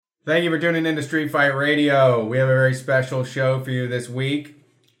Thank you for tuning in to Street Fight Radio. We have a very special show for you this week.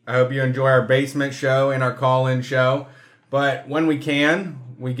 I hope you enjoy our basement show and our call-in show. But when we can,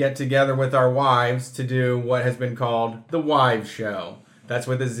 we get together with our wives to do what has been called the Wives Show. That's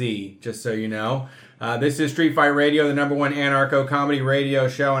with a Z, just so you know. This is Street Fight Radio, the number one anarcho-comedy radio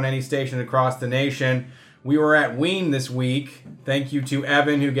show on any station across the nation. We were at Ween this week. Thank you to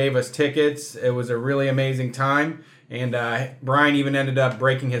Evan who gave us tickets. It was a really amazing time. And Brian even ended up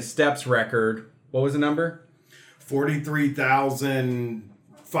breaking his steps record. What was the number?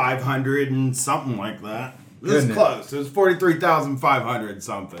 43,500 and something like that. This is close. It was 43,500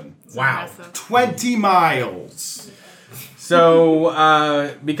 something. Wow. 20 miles.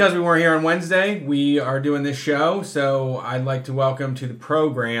 So, because we weren't here on Wednesday, we are doing this show. So, I'd like to welcome to the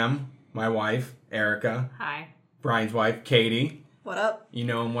program my wife, Erica. Hi. Brian's wife, Katie. What up? You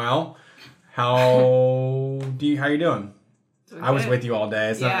know him well. How you doing? I was with you all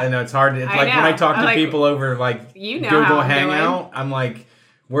day. I know it's hard. It's like when I talk to people over Google Hangout, I'm like,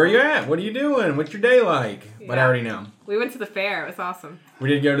 where are you at? What are you doing? What's your day like? Yeah. But I already know. We went to the fair. It was awesome. We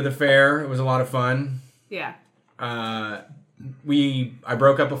did go to the fair. It was a lot of fun. Yeah. I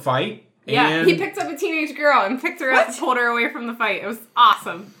broke up a fight. Yeah, and he picked up a teenage girl and picked her up and pulled her away from the fight. It was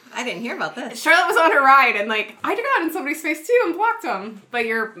awesome. I didn't hear about this. Charlotte was on her ride and I got in somebody's face too and blocked him. But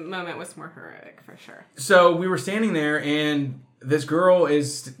your moment was more horrific for sure. So we were standing there and this girl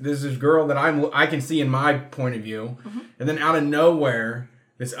that I can see in my point of view. Mm-hmm. And then out of nowhere,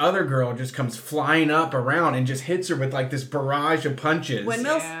 this other girl just comes flying up around and just hits her with like this barrage of punches.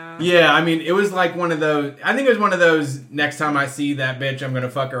 Windmills? Yeah, I mean, it was like one of those, I think it was one of those next time I see that bitch, I'm going to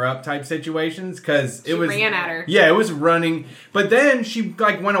fuck her up type situations. Because it was. She ran at her. Yeah, it was running. But then she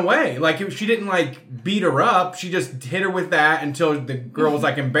like went away. Like she didn't like beat her up. She just hit her with that until the girl was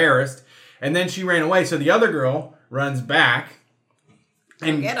like embarrassed. And then she ran away. So the other girl runs back.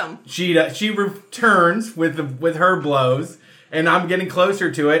 And get him. She returns with her blows. And I'm getting closer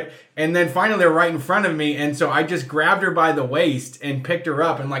to it. And then finally they're right in front of me. And so I just grabbed her by the waist and picked her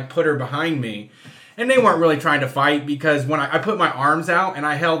up and like put her behind me. And they weren't really trying to fight because when I put my arms out and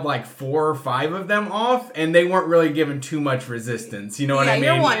I held like 4 or 5 of them off and they weren't really giving too much resistance. You know what I mean?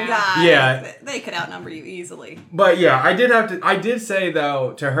 Yeah, you're one guy. Yeah. They could outnumber you easily. But yeah, I did say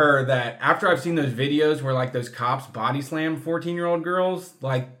though to her that after I've seen those videos where like those cops body slam 14-year-old girls,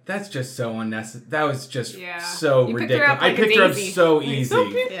 like that's just so unnecessary. That was just so ridiculous. I picked her up so easy.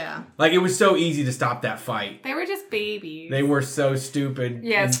 Yeah. Like it was so easy to stop that fight. They were just babies. They were so stupid.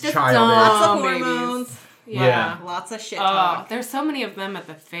 Yeah, it's just childish. Lots of babies. hormones. Yeah. Lots of shit talk. There's so many of them at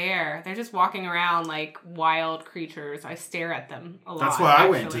the fair. They're just walking around like wild creatures. I stare at them a lot. That's why I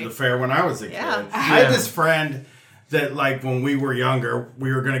went to the fair when I was a kid. Yeah. I had this friend that like when we were younger,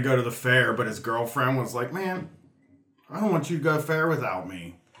 we were going to go to the fair, but his girlfriend was like, man, I don't want you to go to the fair without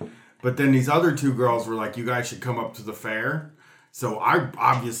me. But then these other 2 girls were like, you guys should come up to the fair. So I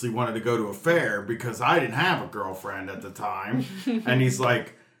obviously wanted to go to a fair because I didn't have a girlfriend at the time. And he's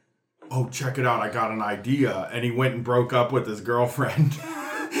like, oh, check it out, I got an idea. And he went and broke up with his girlfriend.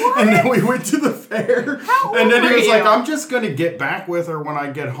 And then we went to the fair. And then he was like, I'm just going to get back with her when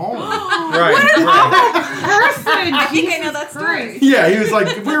I get home. Right. What an awful person. I think I know that story. Yeah, he was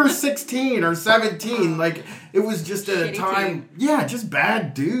like, we were 16 or 17. Like, it was just a Shitty time. Yeah, just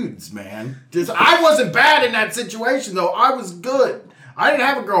bad dudes, man. I wasn't bad in that situation, though. I was good. I didn't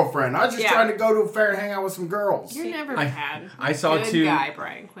have a girlfriend. I was just trying to go to a fair and hang out with some girls. You're never bad. I saw Good guy,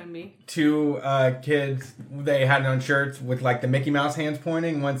 Brian Quimby. 2 kids, they had on shirts with like the Mickey Mouse hands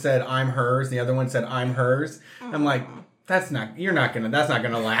pointing. One said, I'm hers. The other one said, I'm hers. I'm like, that's not going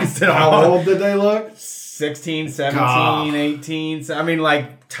to last at all. How old did they look? 16, 17, 18. So, I mean,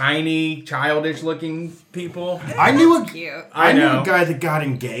 like tiny, childish looking people. I knew a guy that got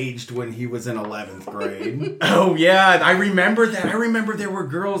engaged when he was in 11th grade. Oh, yeah. I remember that. I remember there were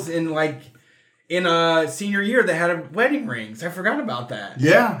girls in a senior year that had wedding rings. I forgot about that.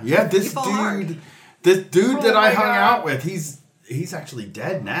 Yeah. This dude that I hung out with, he's actually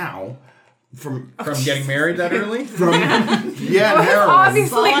dead now. From getting married that early? Heroin.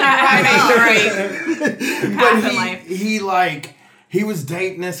 Obviously not having the right But he was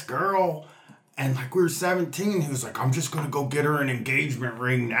dating this girl, and like we were 17, he was like, I'm just gonna go get her an engagement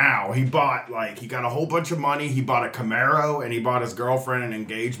ring now. He got a whole bunch of money, he bought a Camaro, and he bought his girlfriend an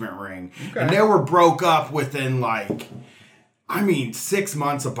engagement ring. Okay. And they were broke up within 6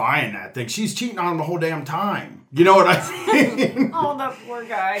 months of buying that thing. She's cheating on him the whole damn time. You know what I mean? Oh, that poor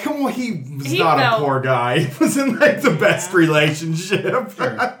guy. Come on, he was not a poor guy. He was in the best relationship.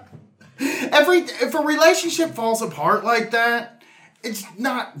 Sure. If a relationship falls apart like that, it's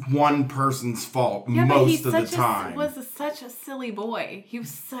not one person's fault Yeah, but most of the time. Such a silly boy. He was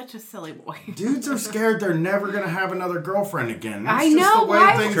such a silly boy. Dudes are scared they're never gonna have another girlfriend again. That's I know. just the way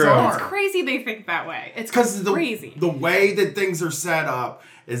Why? things True. are. It's crazy they think that way. It's Because crazy. the way that things are set up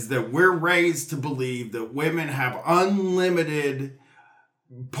is that we're raised to believe that women have unlimited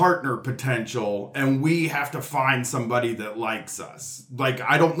partner potential and we have to find somebody that likes us. Like,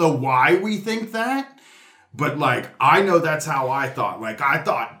 I don't know why we think that, but like, I know that's how I thought. Like, I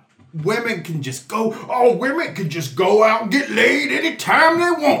thought women can just go out and get laid anytime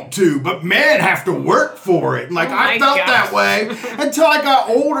they want to, but men have to work for it. And like, Oh I my felt gosh. that way until I got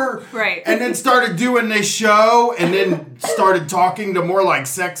older. Right. And then started doing this show and then started talking to more like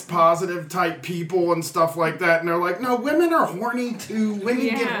sex positive type people and stuff like that. And they're like, no, women are horny too. Women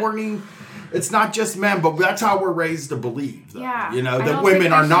get Yeah. horny. It's not just men, but that's how we're raised to believe, though. Yeah. You know, I that don't women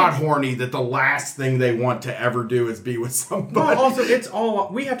think are we not should- horny, that the last thing they want to ever do is be with somebody. Well, also, it's all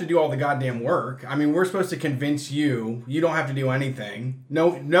we have to do all the goddamn work. I mean, we're supposed to convince you. You don't have to do anything.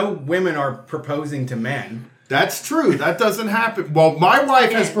 No women are proposing to men. That's true. That doesn't happen. Well, my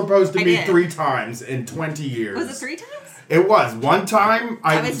wife has did. proposed to I me did. 3 times in 20 years. Was it 3 times? It was. One time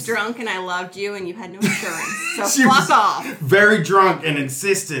I was drunk and I loved you and you had no insurance. So She fuck was off. very drunk and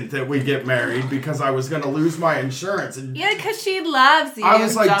insistent that we get married because I was going to lose my insurance. And Yeah, because she loves you, I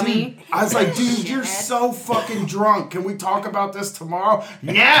was like, dummy. dude, you're Shithead. so fucking drunk. Can we talk about this tomorrow?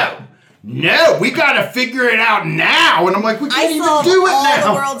 No, we gotta figure it out now. And I'm like, we I can't even solve do it all now.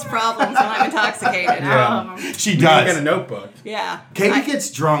 the world's problems when I'm intoxicated. Yeah. She You get a does. notebook. Yeah. Katie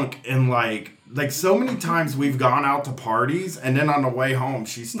gets drunk and like so many times we've gone out to parties and then on the way home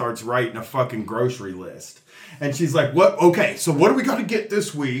she starts writing a fucking grocery list. And she's like, what? Okay, so what do we got to get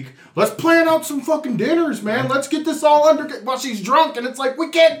this week? Let's plan out some fucking dinners, man. Let's get this all under... While she's drunk, and it's like, we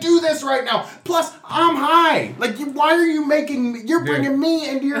can't do this right now. Plus, I'm high. Like, why are you making... You're Dude. bringing me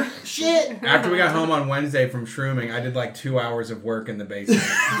into your shit. After we got home on Wednesday from shrooming, I did like 2 hours of work in the basement.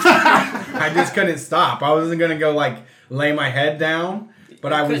 I just couldn't stop. I wasn't gonna go like lay my head down,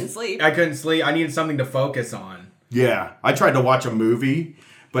 but I couldn't sleep. I couldn't sleep. I needed something to focus on. Yeah, I tried to watch a movie,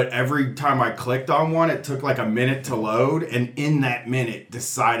 but every time I clicked on one, it took like a minute to load, and in that minute,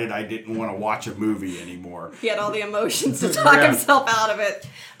 decided I didn't want to watch a movie anymore. He had all the emotions to talk Yeah. himself out of it.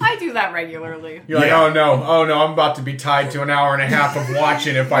 I do that regularly. You're like, Yeah. oh no, I'm about to be tied to an hour and a half of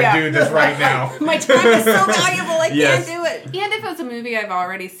watching if I Yeah. do this right now. My time is so valuable, I Yes. can't do it. And if it's a movie I've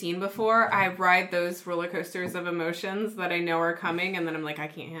already seen before, I ride those roller coasters of emotions that I know are coming, and then I'm like, I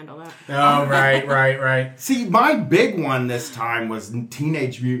can't handle that. Oh, right. See, my big one this time was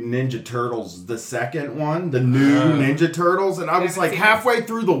Teenage Mutant Ninja Turtles, the second one, the new Ninja Turtles, and I was haven't like seen halfway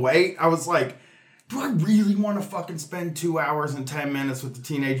through the wait, I was like, do I really want to fucking spend 2 hours and 10 minutes with the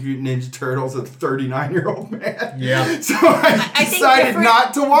Teenage Mutant Ninja Turtles as a 39-year-old man? Yeah. So I I think decided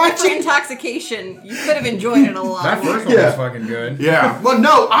not to watch For it. intoxication, you could have enjoyed it a lot That more. first one Yeah. was fucking good. Yeah. Well,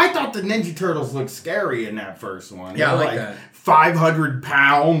 no, I thought the Ninja Turtles looked scary in that first one. Yeah, I They were like that. 500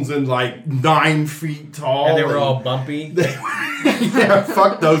 pounds and like 9 feet tall. And they were all bumpy. Yeah,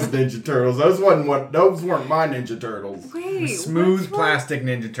 fuck those Ninja Turtles. Those weren't my Ninja Turtles. Wait, Smooth which one? plastic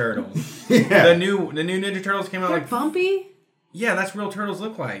Ninja Turtles. Yeah. The new Ninja Turtles came out They're like bumpy. yeah, that's real turtles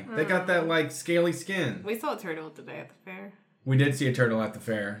look like. They got that like scaly skin. We saw a turtle today at the fair. We did see a turtle at the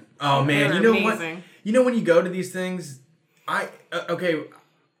fair. Oh They man, were you know what? amazing. You know when you go to these things, I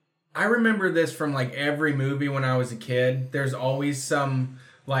remember this from like every movie when I was a kid. There's always some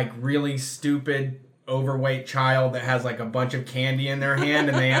like really stupid overweight child that has like a bunch of candy in their hand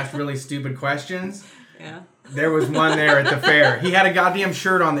and they ask really stupid questions. Yeah. There was one there at the fair. He had a goddamn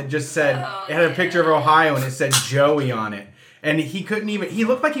shirt on that just said, it had a picture of Ohio and it said Joey on it. And he couldn't even, he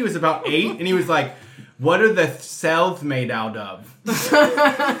looked like he was about 8 and he was like, what are the cells made out of?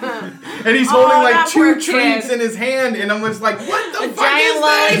 And he's holding like that 2 poor treats kid. in his hand and I'm just like, what the A fuck giant is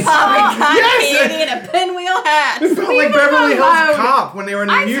this? lollipop and cotton Yes! candy and a pinwheel hat. It felt like Leave Beverly him Hills alone. Cop when they were in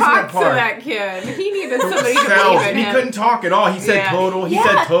the I amusement talked park. to that kid. He needed somebody to Cells. believe in And he him. couldn't talk at all. He said Yeah. total. He Yeah.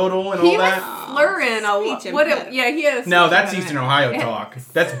 said total and He all was that. slurring a Speech lot. impediment. Yeah, he had a No, speech that's impediment. Eastern Ohio talk.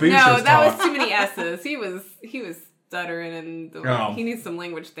 That's Boos's No, that talk. was too many S's. He was stuttering and Oh. he needs some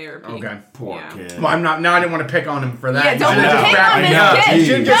language therapy. Okay. Poor Yeah. kid. Well, I'm not. Now I didn't want to pick on him for that. Yeah, You don't should've just pick backed on me this up. kid. You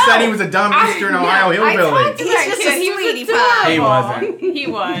should have just No. said he was a dumb Eastern Ohio I hillbilly. talked to He's that just kid. a He was sweetie pie. He adorable. wasn't. He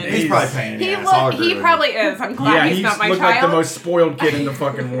was. He's probably paying He ass. I'll agree he with probably is. I'm glad Yeah, he's he not my looked child. like the most spoiled kid in the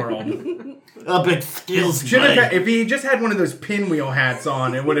fucking world. you. A big skills Should have if he just had one of those pinwheel hats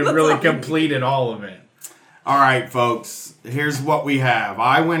on, it would have really completed all of it. All right, folks. Here's what we have.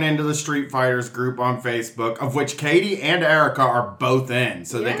 I went into the Street Fighters group on Facebook, of which Katie and Erica are both in,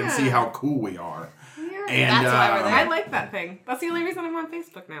 so they can Yeah. see how cool we are. We're And, That's why we're there. I like that thing. That's the only reason I'm on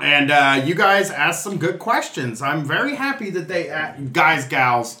Facebook now. And you guys asked some good questions. I'm very happy that they, guys,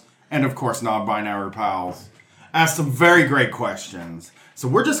 gals, and of course non-binary pals, asked some very great questions. So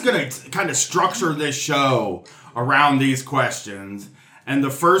we're just going to kind of structure this show around these questions. And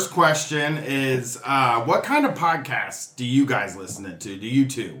the first question is, what kind of podcasts do you guys listen to? Do you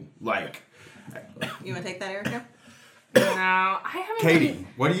two like? You want to take that, Erica? No, I haven't. Katie,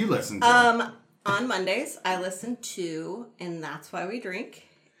 what do you listen to? On Mondays, I listen to And That's Why We Drink.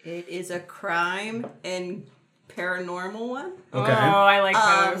 It is a crime and paranormal one. Okay. Oh, I like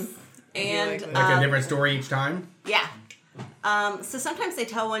those. And Like a different story each time? yeah. So sometimes they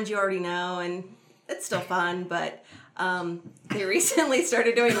tell ones you already know, and it's still fun, but they recently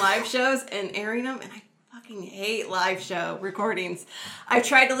started doing live shows and airing them, and I fucking hate live show recordings. I've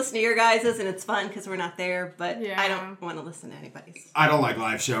tried to listen to your guys's, and it's fun because we're not there, but Yeah. I don't want to listen to anybody's. I don't like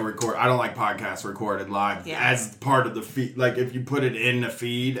live show record. I don't like podcasts recorded live Yeah. as part of the feed. Like if you put it in the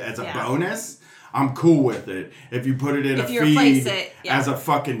feed as a Yeah. bonus, I'm cool with it. If you put it in If a you replace feed it, yeah. as a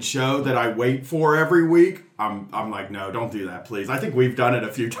fucking show that I wait for every week, I'm like, no, don't do that, please. I think we've done it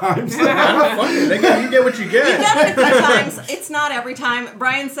a few times. Fuck it. You get what you get. Done it a few times. It's not every time.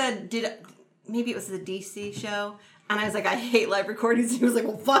 Brian said, maybe it was the DC show, and I was like, I hate live recordings. And he was like,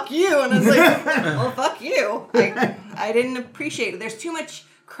 well, fuck you. And I was like, well, fuck you. I didn't appreciate it. There's too much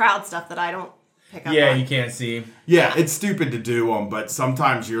crowd stuff that I don't pick up Yeah, on. you can't see. Yeah, it's stupid to do them, but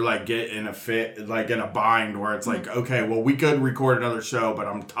sometimes you're like get in a fit, like in a bind where it's like, okay, well, we could record another show, but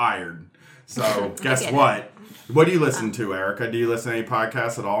I'm tired. So guess get what? What do you listen to, Erica? Do you listen to any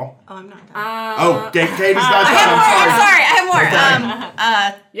podcasts at all? Oh, I'm not done. Oh, Katie's not I done. have more. I'm I'm sorry. I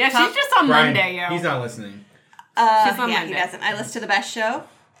have more. Yeah, she's just on Brian, Monday, yo. he's not listening. She's on Yeah, Monday. he doesn't. I listen to The Best Show.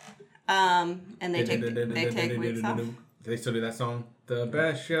 And they take weeks off. Do they still do that song? The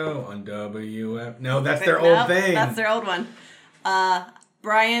best show on WF. No, that's their old thing. That's their old one.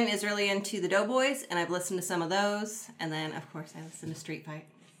 Brian is really into the Doughboys, and I've listened to some of those. And then, of course, I listen to Street Fight.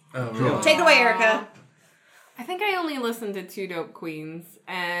 Oh, really? Take it away, Erica. I think I only listened to Two Dope Queens,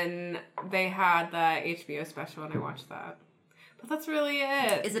 and they had the HBO special, and I watched that. But that's really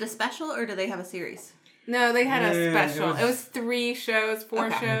it. Is it a special, or do they have a series? No, they had a Yeah, special. It was 3 shows, 4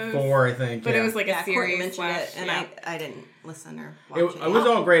 Okay. shows. 4, I think. But yeah. it was like a Courtney series. mentioned it, and yeah. I didn't listen or watch It was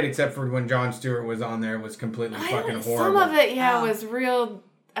all great except for when Jon Stewart was on there. It was completely fucking horrible. Some of it, Oh. was real.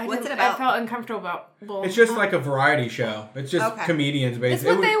 What's it I about? felt uncomfortable about. Well, It's just like a variety show. It's just Okay. comedians,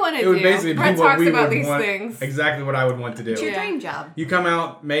 basically. It's what they wanna It would do. basically Brett be what talks we about would these want. things. Exactly what I would want to do. It's your Yeah. dream job. You come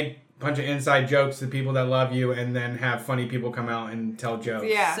out, make a bunch of inside jokes to people that love you, and then have funny people come out and tell jokes.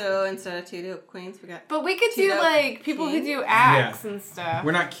 yeah. So instead of Two Dope Queens, we got... But we could Two do Dope like people who Kings? do acts and stuff.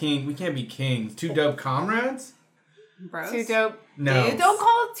 We're not king. We can't be kings. 2 dope comrades? Bros. Too dope. No. Dude, don't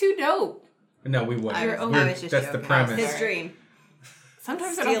call it too dope. No, we wouldn't. I was, own- I was just That's joking. the premise. His dream.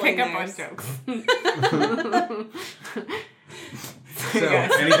 Sometimes I don't Stealing pick up on theirs. jokes. So,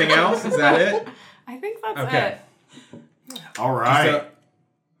 anything else? Is that it? I think that's Okay. it. All right.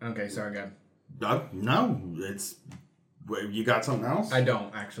 So- okay, sorry, go. No, it's. Wait, you got something else? I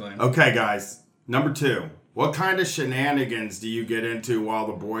don't, actually. Okay, guys. Number 2. What kind of shenanigans do you get into while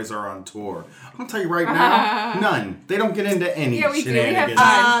the boys are on tour? I'm gonna tell you right now, none. They don't get into any Yeah, we do. We have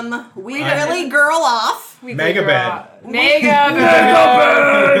shenanigans. We really girl off. We Mega do bed. Mega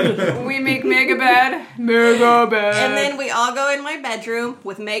bed. We make mega bed. Mega bed. And then we all go in my bedroom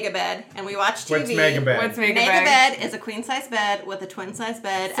with Mega Bed, and we watch TV. What's Mega Bed? What's mega, Mega bed? Bed is a queen size bed with a twin size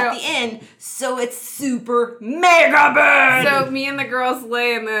bed So- at the end, so it's super mega bed. So me and the girls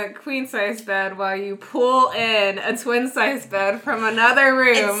lay in the queen size bed while you pull in a twin size bed from another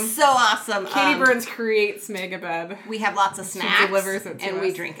room. It's so awesome. Katie Burns creates mega bed. We have lots of snacks, delivers it to and us.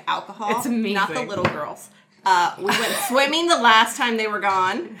 we drink alcohol. It's amazing. Not the little girls. We went swimming the last time they were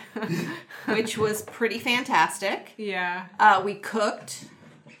gone, which was pretty fantastic. Yeah. We cooked.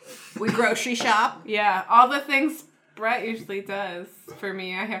 We grocery shop. Yeah. All the things Brett usually does for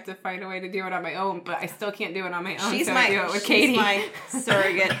me, I have to find a way to do it on my own, but I still can't do it on my own. She's so I do it with Katie. my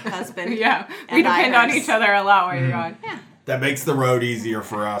surrogate husband. Yeah. We And I depend on hers. each other a lot while you're gone. Yeah. That makes the road easier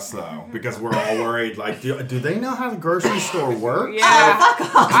for us, though, because we're all worried. Like, do they know how the grocery store works? Yeah. Fuck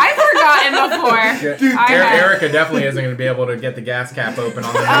off. I've forgotten before. Dude, I have- Erica definitely isn't going to be able to get the gas cap open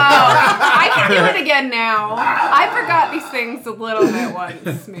on the Oh, I can do it again now. I forgot these things a little bit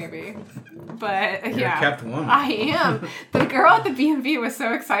once, maybe. But You're yeah, a kept woman. I am. The girl at the B&B was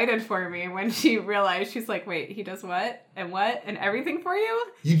so excited for me when she realized, she's like, wait, he does what and everything for you?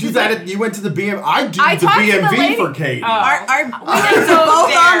 You do that? You went to the BM. I do I the talked to the BMV lady- for Katie. Oh. We went both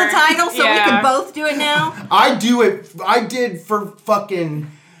both on the there. title, so we Yeah. can both do it now. I do it. I did for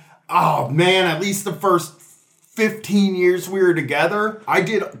fucking oh man, at least the first 15 years we were together, I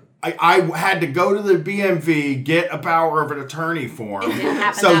had to go to the BMV, get a power of an attorney form,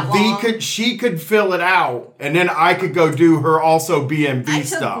 so she could fill it out, and then I could go do her also BMV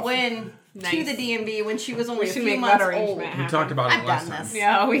stuff. I took Gwen to the DMV when she was only a few make months that old. arrangement We talked about it I've last done time. this.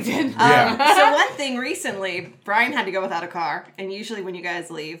 Yeah, we did. Yeah. So one thing recently, Brian had to go without a car, and usually when you guys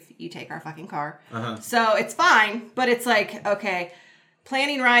leave, you take our fucking car. So it's fine, but it's like, okay,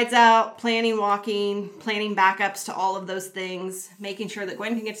 planning rides out, planning walking, planning backups to all of those things, making sure that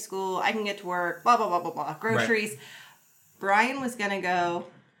Gwen can get to school, I can get to work, blah, blah, blah, blah, blah, groceries. Right. Brian was going to go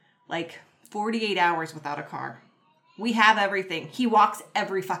like 48 hours without a car. We have everything. He walks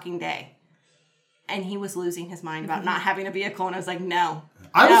every fucking day. And he was losing his mind about not having a vehicle, and I was like, "No,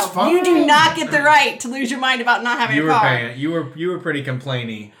 you do not get the right to lose your mind about not having a car." You were pretty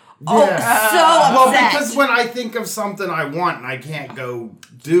complainy. Oh, so upset. Well, because when I think of something I want and I can't go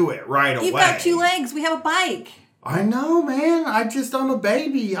do it right away. You've got 2 legs. We have a bike. I know, man. I'm a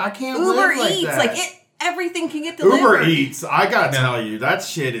baby. I can't Uber live like Eats, that. everything can get delivered. Uber Eats. I gotta tell you, that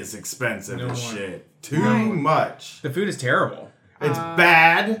shit is expensive as shit. Too much. The food is terrible. It's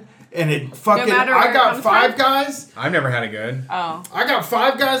bad. And it fucking, no matter I got Five Guys. I've never had it good. Oh. I got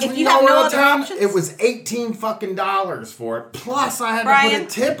Five Guys when you y'all have were no out of other town. options? It was $18 for it. Plus, I had Brian, to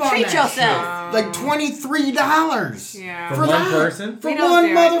put a tip on treat that yourself. shit. Like $23. Yeah. For one person? For We don't one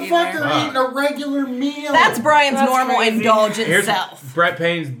do it motherfucker either. eating a regular meal. That's Brian's normal crazy. indulgent Here's self. Brett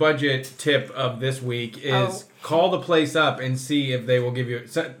Payne's budget tip of this week is call the place up and see if they will give you.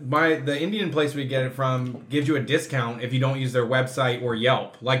 The Indian place we get it from gives you a discount if you don't use their website or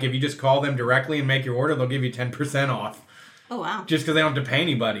Yelp. Like if you just call them directly and make your order, they'll give you 10% off. Oh, wow. Just because they don't have to pay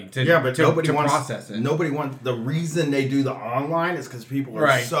anybody to nobody wants, process it. Nobody wants. The reason they do the online is because people are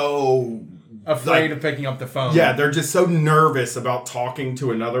Right. so Afraid of picking up the phone. Yeah, they're just so nervous about talking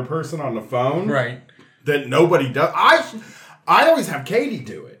to another person on the phone. Right. That nobody does. I always have Katie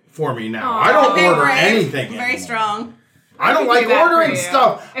do it for me now. Aww. I don't Very order brave, anything Very anymore. strong. I don't can like do that ordering for you.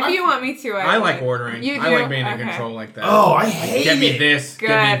 stuff. If you want me to, I like ordering. You do? I like being in Okay. control like that. Oh, I hate Get me it. this. Good.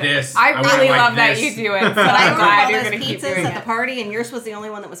 Get me this. I want really like love that this. you do it. So But I I'm ordered glad all you're those going to keep pizzas doing at the it. party, and yours was the only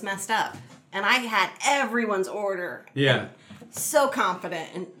one that was messed up. And I had everyone's order. Yeah. So confident,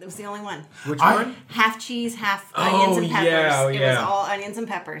 and it was the only one. Which one? Half cheese, half onions and peppers. yeah, It was yeah. all onions and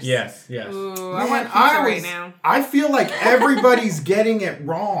peppers. Yes. Ooh, I Man, want pizza right now. I feel like everybody's getting it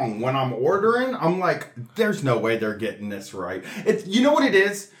wrong when I'm ordering. I'm like, there's no way they're getting this right. It's, you know what it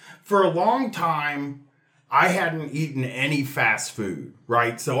is? For a long time, I hadn't eaten any fast food,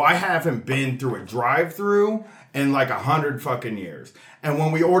 right? So I haven't been through a drive-through in like 100 fucking years. And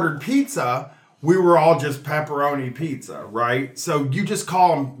when we ordered pizza, we were all just pepperoni pizza, right? So you just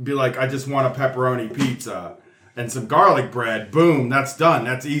call and be like, I just want a pepperoni pizza and some garlic bread. Boom, that's done.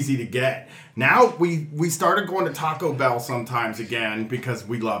 That's easy to get. Now we started going to Taco Bell sometimes again because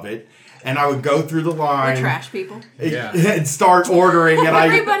we love it. And I would go through the line. We're trash people. And start ordering. And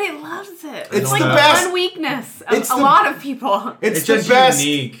Everybody loves it. It's like the best. one weakness of It's a the- lot of people. It's It's the just best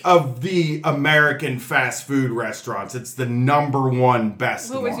unique. of the American fast food restaurants. It's the number one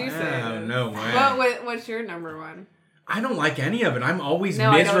best What one. would you say? Oh, no way. What's your number one? I don't like any of it. I'm always No,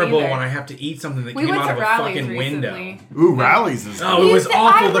 I don't miserable either. when I have to eat something that We came went out to of a Rally's fucking window. recently. Ooh, Rally's is Oh, it was I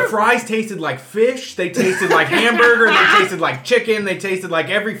awful. The remember- fries tasted like fish. They tasted like hamburger. They tasted like chicken. They tasted like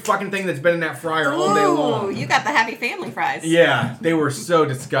every fucking thing that's been in that fryer all day Ooh, long. you got the Happy Family fries. Yeah, they were so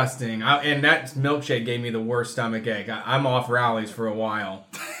disgusting. And that milkshake gave me the worst stomach ache. I'm off Rallies for a while.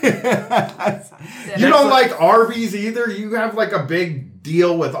 You don't like Arby's either? You have like a big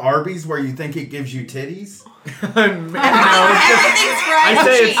deal with Arby's where you think it gives you titties? Everything's I fried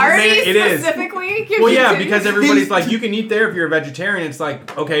say cheese. it's Arby's it is. specifically? Gives Well, you yeah, titties? because everybody's like, you can eat there if you're a vegetarian. It's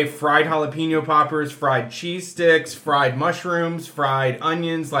like, okay, fried jalapeno poppers, fried cheese sticks, fried mushrooms, fried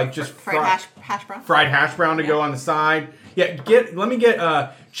onions, like just Fried hash brown. fried hash brown to go on the side. Yeah, let me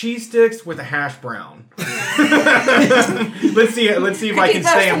get cheese sticks with a hash brown. let's see if I can Keep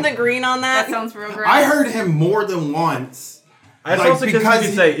stay some on. the green on that. That sounds real gross. I heard him more than once. That's like, also because you because can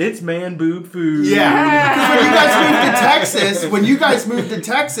he- say it's man boob food. Yeah, because when you guys moved to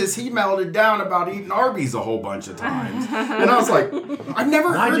Texas, he melted down about eating Arby's a whole bunch of times, and I was like, I've never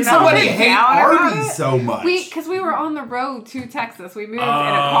Why heard did somebody I hate down about Arby's it? so much. Because we were on the road to Texas. We moved in a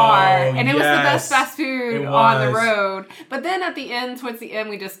car. And it was the yes. best fast food It on the was. road. But then at the end, towards the end,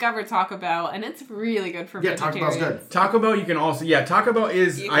 we discovered Taco Bell. And it's really good for Yeah, Taco Bell's vegetarians. good. Taco Bell, you can also Taco Bell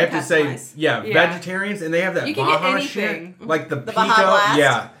is You I can have to say customize. Yeah. vegetarians and they have that You can get Baja anything. shit like the The pico. Baja Blast?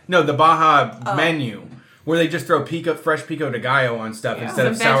 Yeah, no, the Baja menu where they just throw fresh pico de gallo on stuff instead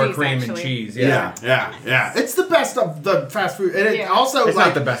of Some sour veggies, cream and actually. cheese. Yeah. It's the best of the fast food, and it also It's like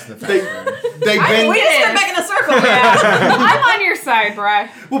not the best of the fast food. They've been. We just went back in a circle. I'm on your side,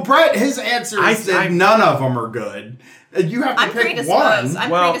 Brett. Well, Brett, his answer is that none of them are good. And you have to I'm pick predisposed. one. I'm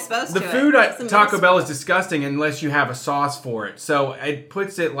Well, predisposed the to food it. at Some Taco middle Bell is school. disgusting unless you have a sauce for it. So it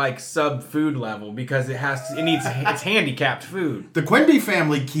puts it like sub food level because it's handicapped food. The Quimby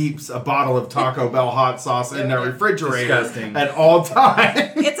family keeps a bottle of Taco Bell hot sauce in their refrigerator Disgusting. at all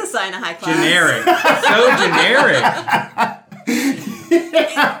times. It's a sign of high class. Generic, so generic.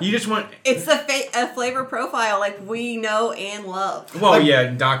 You just want. It's a flavor profile like we know and love. Well, yeah,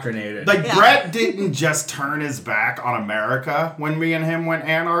 indoctrinated. Like, Yeah. Brett didn't just turn his back on America when me and him went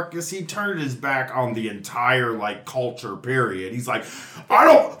anarchist. He turned his back on the entire, like, culture, period. He's like, I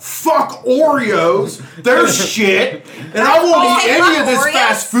don't fuck Oreos. They're shit. And I won't Okay, eat any fuck of this Oreos?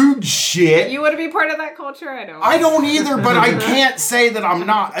 fast food shit. You want to be part of that culture? I don't. I don't either, but I can't say that I'm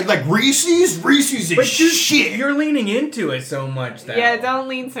not. Like, Reese's is but shit. you're leaning into it so much that. Yeah, don't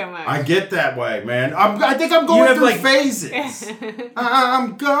lean so much. I get that way, man. I think I'm going You have, through like- phases.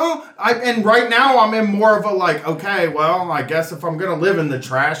 And right now I'm in more of a like, okay, well, I guess if I'm gonna live in the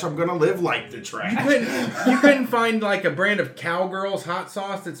trash, I'm gonna live like the trash. You couldn't find like a brand of Cowgirls hot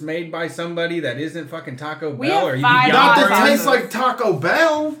sauce that's made by somebody that isn't fucking Taco We Bell have or you five Not hot that sauces. tastes like Taco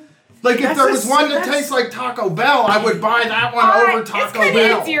Bell. Like if That's there a- was one that that's- tastes like Taco Bell, I would buy that one over It's Taco kind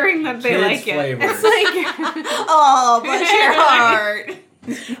Bell. of endearing that they Kids like it. flavors. It's like, Oh, bless your heart.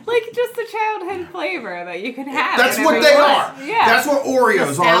 like just a childhood flavor that you can have. That's and what every they once- are. Yeah. That's what Oreos are.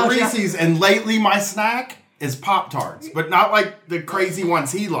 Nostalgia. Reese's, and lately my snack is Pop-Tarts, but not like the crazy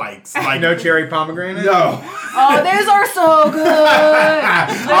ones he likes. Like no cherry pomegranate. no. Oh, those are so good.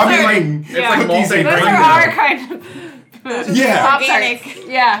 I'm eating It's like cookies and multi-grain. Those cream. are our kind of Yeah. Pop-Tarts.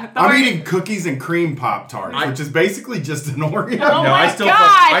 Yeah. I'm eating cookies and cream Pop-Tarts, which is basically just an Oreo. Oh No, my I still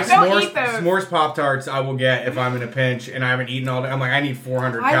God, don't eat those. s'mores Pop Tarts I will get if I'm in a pinch and I haven't eaten all day. I'm like, I need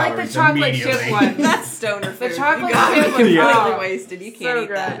 400 I like calories the chocolate immediately. chip one. That's stoner food. The chocolate you got chip it was completely oh, wasted. You can't so eat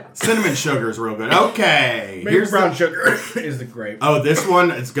good. that. Cinnamon sugar is real good. Okay. Maybe Here's brown the, sugar is the grape. Oh, this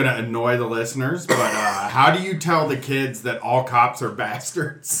one is going to annoy the listeners, but how do you tell the kids that all cops are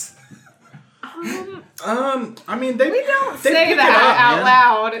bastards? I mean, they Don't they say pick it that up, out man.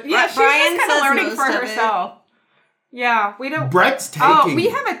 loud. Yeah, she's Brian just kind says of learning most for of it. herself. Yeah, we don't. Brett's taking.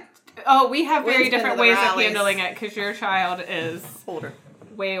 Oh, we have very Wynn's been different to the ways of rallies. handling it because your child is Older.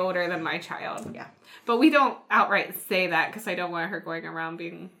 way older than my child. Yeah. But we don't outright say that because I don't want her going around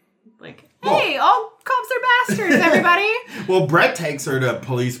being like, Well- "Hey, all cops are bastards, everybody." Well, Brett takes her to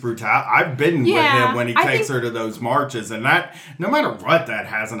police brutality. I've been with Yeah, him when he I takes think- her to those marches, and that, no matter what, that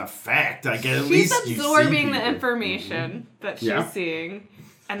has an effect. Like, at She's least you see absorbing the people. information that she's Yeah. seeing,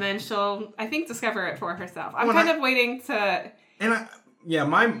 and then she'll, I think, discover it for herself. I'm When kind I- of waiting to And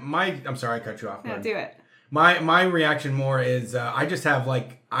my I'm sorry I cut you off. Glenn. do it. My reaction more is I just have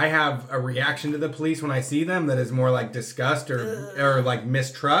I have a reaction to the police when I see them that is more like disgust or like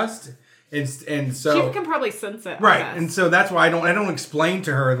mistrust, and so She can probably sense it. right, on us. and so that's why I don't explain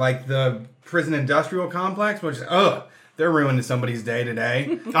to her like the prison industrial complex, which they're ruining somebody's day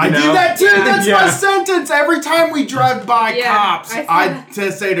today. I you do know? that too. That's Yeah. my sentence every time we drive by Yeah, cops. I see I that.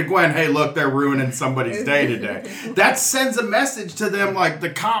 to say to Gwen, "Hey, look, they're ruining somebody's day today." That sends a message to them like the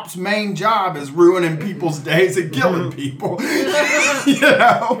cops' main job is ruining people's days and killing people. You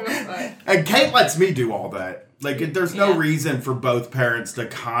know, and Kate lets me do all that. Like, there's no Yeah. reason for both parents to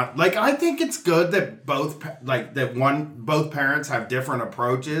like. I think it's good that both parents have different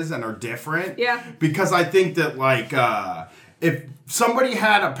approaches and are different. Yeah. Because I think that like if somebody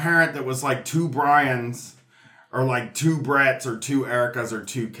had a parent that was like two Brians or like two Bretts or two Ericas or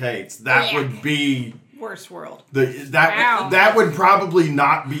two Kates, that Yeah. would be Worst world. Wow. that would probably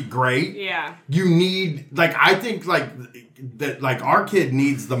not be great. Yeah. You need like I think like that like our kid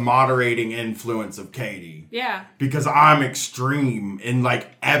needs the moderating influence of Katie. Yeah. Because I'm extreme in like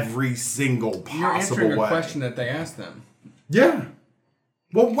every single You're possible answering a way. question that they asked them. Yeah.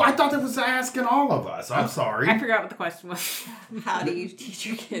 Well, I thought that was asking all of us. I'm sorry. I forgot what the question was. How do you teach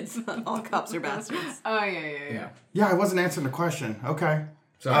your kids that all cops are bastards? Oh, yeah. Yeah, I wasn't answering the question. Okay.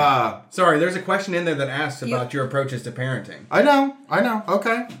 Sorry, there's a question in there that asks about your approaches to parenting. I know.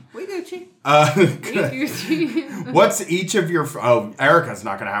 Okay. We Gucci. What's each of your... Oh, Erica's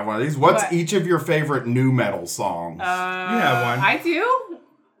not going to have one of these. What's What? each of your favorite new metal songs? You have one. I do?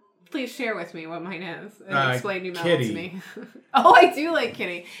 please share with me what mine is and explain new metal Kitty. to me. Oh, I do like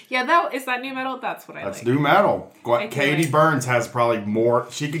Kitty. Yeah, is that new metal? That's what I like. That's new metal. Katie Burns has probably more.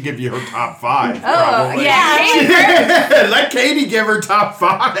 She could give you her top 5. Oh, probably. yeah. Katie Burns. Let Katie give her top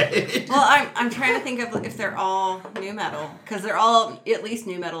 5. Well, I'm trying to think of if they're all new metal, because they're all at least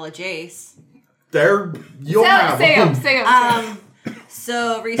new metal adjacent. You'll have them. Say them.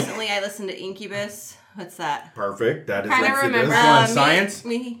 So recently I listened to Incubus. What's that? Perfect. That is Kinda Exodus. remember. Science?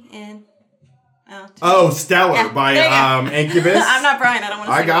 Me and out. Oh, Stellar Yeah, by there you go. Incubus. I'm not Brian. I don't want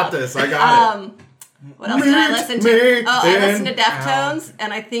to. I got this. I got it. What else did I listen to? Meet Oh, I me listened to Deftones,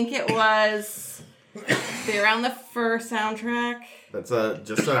 and I think it was Around the Fur soundtrack. That's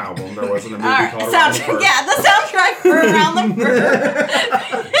just an album. There wasn't a movie All right, called Around the Fur. yeah, the soundtrack for Around the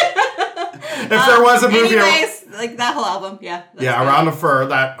Fur. If there was a movie, anyways, like that whole album, yeah. that's yeah, good. Around the Fur,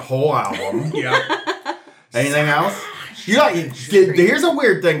 that whole album. Yeah. Anything else? Here's a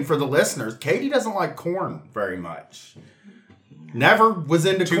weird thing for the listeners. Katie doesn't like Korn very much. Never was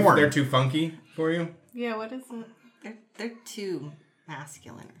into Korn. They're too funky for you? Yeah, what is it? They're too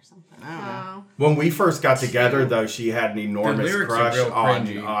masculine or something. I don't know. When we first got together, though, she had an enormous lyrics are crush real on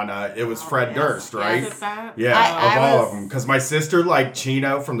cringy. it was Fred Durst, right? Is it that? Yeah, I of all was- of them. Because my sister liked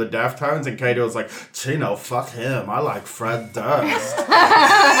Chino from the Deftones, and Katie was like, Chino, fuck him. I like Fred Durst.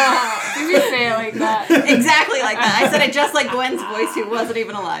 Did you say it like that? Exactly like that. I said it just like Gwen's voice, who wasn't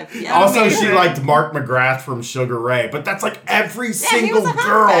even alive. Yeah. Also, she Amazing. liked Mark McGrath from Sugar Ray, but that's like every he single was a hunk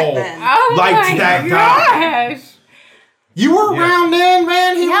girl. back then. Oh Liked my that guy. gosh. You were around then,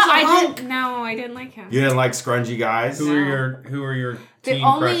 man. He Yeah, was a I hunk. didn't. No, I didn't like him. You didn't like scrungy guys? Who are your The teen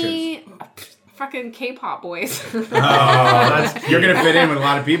only fucking K-pop boys. Oh, that's You're gonna fit in with a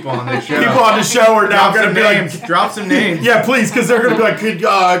lot of people on this show. people on the show are now Drop going to some be names. like, Drop some names. yeah, please, because they're going to be like, could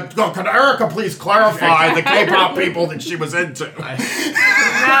Erica please clarify the K-pop people that she was into? No,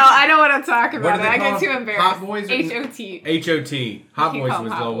 I don't want to talk What about are it. they I get called? too embarrassed. Hot Boys or- H.O.T. H.O.T. Hot You Boys call was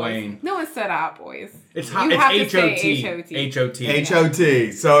them Hot Lil Boys. Wayne. No one said Hot Boys. It's hot. You have to It's say H.O.T. H.O.T.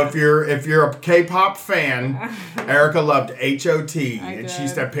 H.O.T. So if you're a K-pop fan, Erica loved H.O.T. I and did. she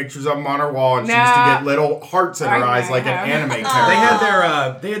used to have pictures of them on her wall, and she Nah. used to get little hearts in her I eyes like an know. anime They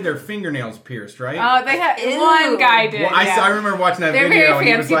character. had their fingernails pierced, right? Oh, they had Ew. one guy did. Well, yeah. I remember watching that They're video, very and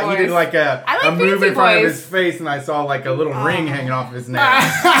he was fancy like, he did boys. like a I like move fancy in front of boys. his face, and I saw like a little ring hanging off of his neck.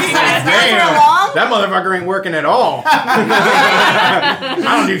 Those Damn, are long? that motherfucker ain't working at all. I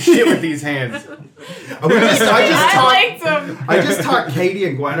don't do shit with these hands. I liked them. I just taught Katie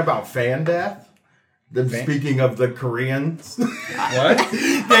and Gwen about fan death. Speaking of the Koreans, What?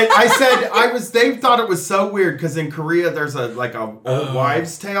 they thought it was so weird because in Korea there's a old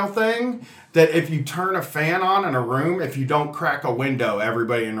wives' tale thing that if you turn a fan on in a room, if you don't crack a window,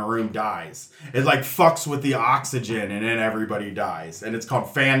 everybody in the room dies. It like fucks with the oxygen and then everybody dies, and it's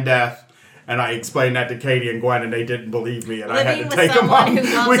called fan death. And I explained that to Katie and Gwen, and they didn't believe me, and I had Living to with take them someone on who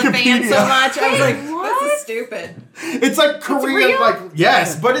loves a fan Wikipedia. so much, I was like, What? this is stupid. It's like Korean, real? like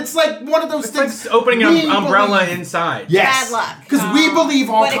yes, but it's like one of those It's like things. opening we an umbrella believe- inside. Yes, Bad luck. because we believe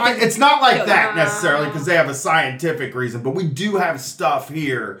all But if kinds. it- It's not like No, that no. necessarily because they have a scientific reason, but we do have stuff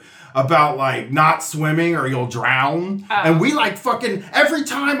here about like not swimming or you'll drown, and we like fucking every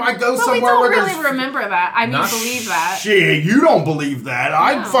time I go But we somewhere don't where really there's remember that. I mean, Not believe that. shit, you don't believe that.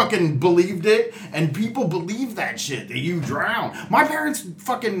 I No. fucking believed it, and people believe that shit that you drown. My parents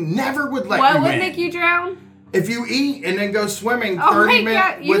fucking never would let What you would in. make you drown? If you eat and then go swimming Oh 30 my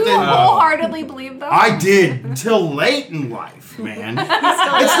minutes god, you within. wholeheartedly believe that? I did until late in life, man. It's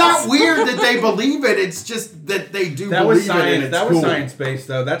not weird that they believe it. It's just that they do That was believe it, and science. it's That cool. was science based,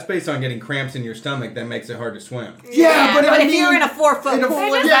 though. That's based on getting cramps in your stomach. That makes it hard to swim. Yeah, but I if mean, you're in a 4-foot in a-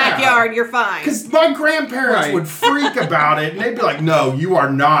 pool in the yeah. backyard, you're fine. Because my grandparents Right. would freak about it, and they'd be like, "No, you are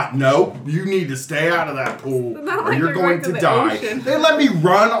not. Nope, you need to stay out of that pool, Not or like you're you're going going to to the die." ocean. They let me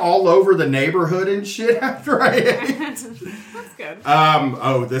run all over the neighborhood and shit after I ate. That's good.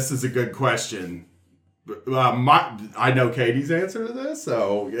 Oh, this is a good question. I know Katie's answer to this,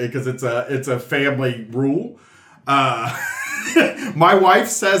 so because it's a family rule. My wife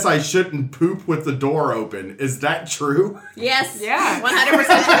says I shouldn't poop with the door open. Is that true? Yes. Yeah.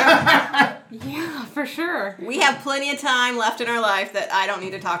 100% Yeah, for sure. true. We have plenty of time left in our life that I don't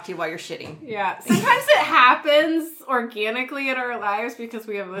need to talk to you while you're shitting. Yeah. Sometimes it happens organically in our lives because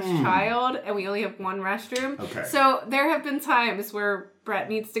we have this child and we only have one restroom. Okay. So there have been times where Brett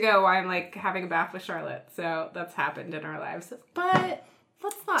needs to go while I'm like having a bath with Charlotte. So that's happened in our lives. But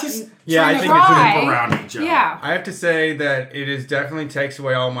let's not. Yeah, I trying think to it's try. poop around each other. Yeah. I have to say that it is definitely takes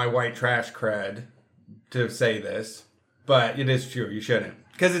away all my white trash cred to say this, but it is true. You shouldn't,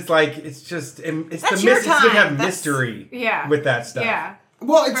 because it's like it's just it's That's the your it's gonna time. have That's- mystery. Yeah. With that stuff. Yeah.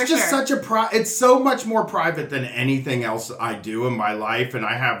 Well, it's For just sure. such a it's so much more private than anything else I do in my life, and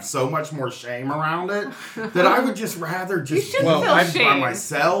I have so much more shame around it that I would just rather just shouldn't be feel by shame.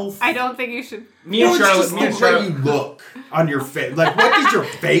 myself. I don't think you should. Me and Well, Charlotte, it's me just and the way Charlotte. you look on your face. Like, what does your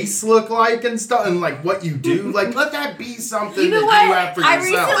face look like and stuff, and like what you do. Like, let that be something You know that you what? have for I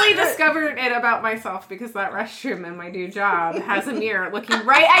yourself. recently discovered it about myself because that restroom in my new job has a mirror looking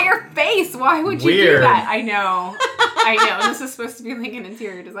right at your face. Why would you do Weird. that? I know. This is supposed to be like an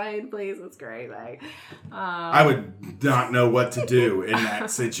interior design place. It's great. Like, I would not know what to do in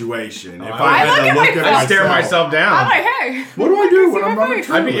that situation. If I I had to look look at at I stare myself I'm down. like, hey. What do I do when see I'm my on a face.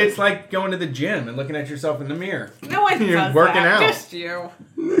 trip? It's like going to the gym and looking at yourself in the mirror. No one You're does working that. out. Just you.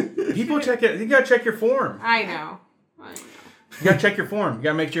 People check it. You gotta check your form. I know. You gotta check your form. You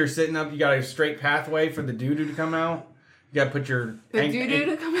gotta make sure you're sitting up. You got a straight pathway for the doo-doo to come out. You gotta put your The doo-doo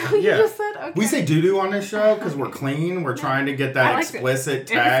to come out, you Yeah. just said? Okay. We say doo-doo on this show because we're clean. We're trying to get that I liked it. explicit It was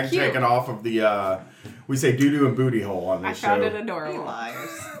tag cute. taken off of the, we say doo-doo and booty hole on I this found show. it adorable.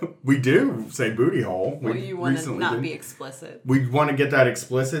 Liars. We do say booty hole. Well, We you want to recently not did. be explicit. We want to get that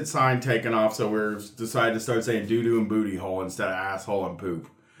explicit sign taken off, so we're decided to start saying doo-doo and booty hole instead of asshole and poop.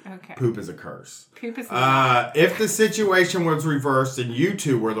 Okay. Poop is a curse. Poop is If the situation was reversed and you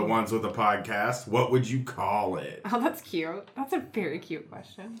two were the ones with the podcast, what would you call it? Oh, that's cute. That's a very cute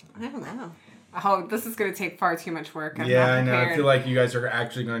question. I don't know. Oh, this is going to take far too much work. I'm Yeah, not I know. I prepared. feel like you guys are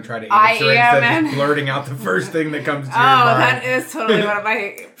actually going to try to I answer it am, instead of man. just blurting out the first thing that comes to Oh, your mind. that is totally one of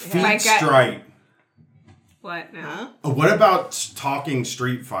my Feet my gut. strike. What? No. Huh? What about talking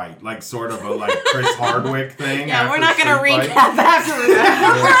street fight? Like sort of a like Chris Hardwick thing? Yeah, we're after not going to Street recap Fight? after this.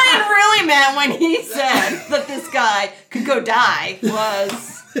 What Brian really meant when he said that this guy could go die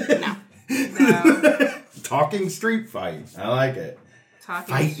was no. No. Talking street fight. I like it.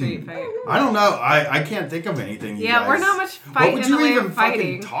 Talking Fighting. street fight. I don't know. I can't think of anything. You Yeah, guys, we're not much What fighting would in the you way even of fucking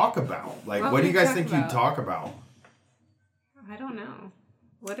fighting. talk about? Like, What what do would you we guys talk think about? you'd talk about? I don't know.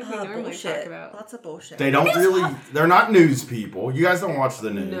 What did we normally bullshit. talk about? Lots of bullshit. They don't really. They're not news people. You guys don't watch the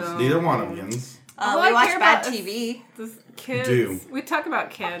news. No. Neither one of yous. All we I watch care bad about is- TV. This kids. do. We talk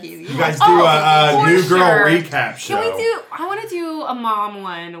about kids. You. You guys do Oh, a for new girl sure. recap show. Can we do? I want to do a mom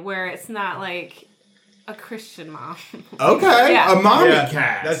one where it's not like a Christian mom. Okay, Yeah. a mommy Yeah,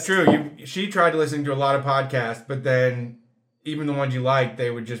 cast. that's true. She tried listening to a lot of podcasts, but then even the ones you liked, they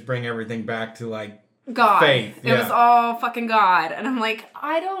would just bring everything back to like God. Faith, It yeah. was all fucking God. And I'm like,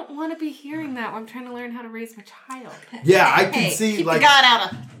 I don't want to be hearing that when I'm trying to learn how to raise my child. Yeah, I can Hey, see keep like. the God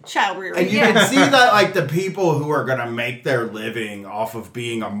out of child rearing. And you Yeah. can see that, like, the people who are gonna make their living off of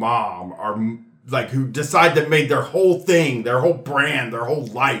being a mom are like who decide that made their whole thing, their whole brand, their whole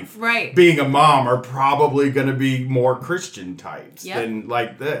life, Right. being a mom are probably gonna be more Christian types Yep. than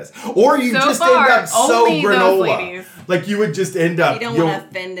like this, or you So just far, end up so only those granola. ladies. Like you would just end up. You don't you'll- want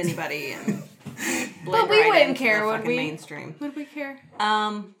to offend anybody. And But we wouldn't into care, the would fucking we? Mainstream. Would we care?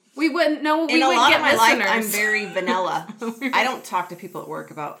 Um, We wouldn't. No, we in a wouldn't lot get of my life, listeners. I'm very vanilla. I don't talk to people at work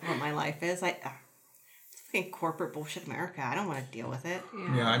about what my life is. It's fucking corporate bullshit America. I don't want to deal with it.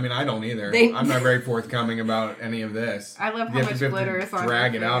 Yeah, I mean, I don't either. They- I'm not very forthcoming about any of this. I love how You have much to glitter is on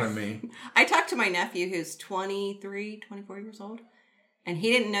drag your it out face. of me. I talked to my nephew who's 23, 24 years old, and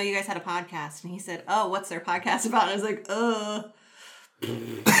he didn't know you guys had a podcast. And he said, "Oh, what's their podcast about?" And I was like,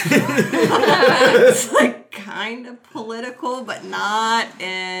 It's like kind of political, but not.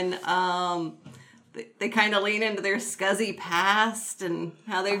 And they kind of lean into their scuzzy past and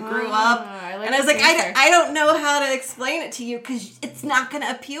how they grew up. I like And I was the like, answer. I don't know how to explain it to you because it's not going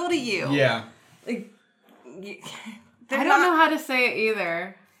to appeal to you. Yeah. Like, I don't know how to say it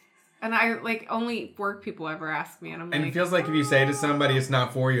either. And I, like, only work people ever ask me. And I'm And like, it feels like if you say to somebody it's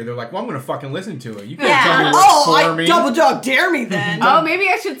not for you, they're like, well, I'm going to fucking listen to it. You can't Yeah. tell me what's Oh, for me. double dog dare me then. oh, maybe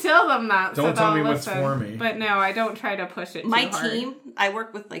I should tell them that. Don't so tell they'll me what's listen. for me. But no, I don't try to push it My too hard. team, I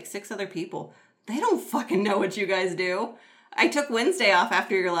work with like 6 other people. They don't fucking know what you guys do. I took Wednesday off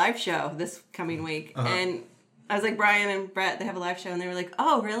after your live show this coming week. And I was like, Brian and Brett, they have a live show. And they were like,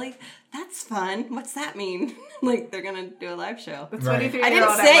 oh, really? That's fun. What's that mean? Like, they're going to do a live show. The Right. 23-year-old I didn't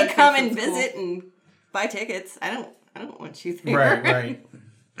at say work come thinks and it's cool. visit and buy tickets. I don't want you there. Right.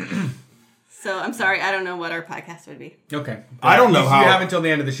 So I'm sorry. I don't know what our podcast would be. Okay. I don't know You how- have until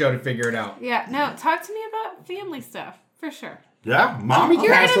the end of the show to figure it out. Yeah, no, talk to me about family stuff, for sure. Yeah, mommy You're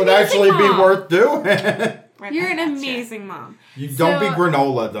cast in a would actually be music hall. worth doing. Right You're an back at ya. amazing mom. You don't be So-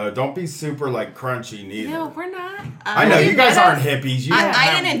 granola though. Don't be super like crunchy neither. No, we're not. I know you guys met aren't us? hippies. You I don't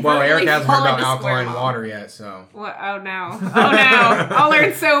have- didn't. Well, Eric hasn't heard fall about into square alkaline mom. water yet, so. What? Oh no. Oh no. I'll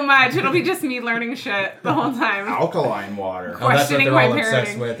learn so much. It'll be just me learning shit the whole time. alkaline water. Oh, that's what Questioning they're my all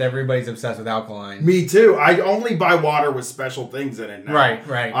obsessed parenting. with. Everybody's obsessed with alkaline. Me too. I only buy water with special things in it now.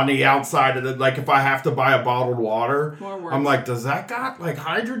 Right. On the outside of it, like if I have to buy a bottled water, More words. I'm like, does that got like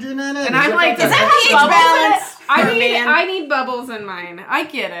hydrogen in it? And I'm like, Is does that it pH have bubbles in balance it? I for a need, man? I need bubbles in mine. I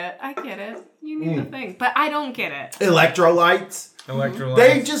get it. You need the thing, but I don't get it. Electrolytes. Electrolytes.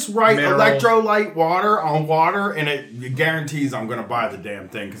 They just write minerals. electrolyte water on water, and it guarantees I'm going to buy the damn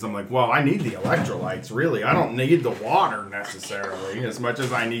thing because I'm like, well, I need the electrolytes. Really, I don't need the water necessarily as much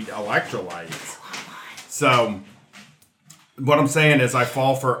as I need electrolytes. So, what I'm saying is, I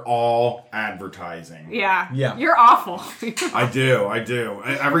fall for all advertising. Yeah. You're awful. I do.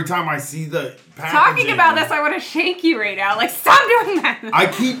 Every time I see the packaging, Talking about this, I want to shake you right now. Like, stop doing that. I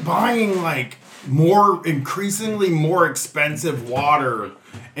keep buying like increasingly more expensive water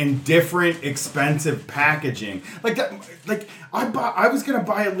and different expensive packaging. Like I was gonna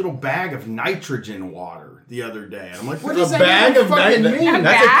buy a little bag of nitrogen water the other day, and I'm like, what A does that bag even of fucking nitrogen. mean?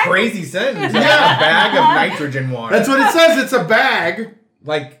 That's bag? a crazy sentence. Yeah, a bag of nitrogen water. That's what it says. It's a bag.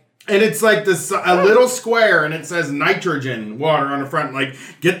 Like, And it's like this a little square, and it says nitrogen water on the front. Like,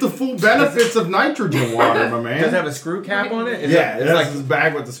 get the full benefits of nitrogen water, my man. does it have a screw cap on it? Is yeah, it, it's it's like like this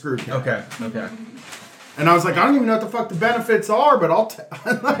bag with the screw cap. okay. And I was like, I don't even know what the fuck the benefits are, but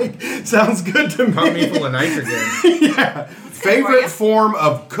like, sounds good to me. Pump me full of nitrogen. Yeah. for Favorite you. form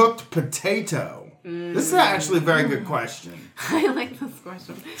of cooked potato? This is actually a very good question. I like this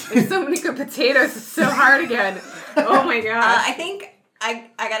question. There's so many good potatoes. It's so hard again. Oh my gosh. I think I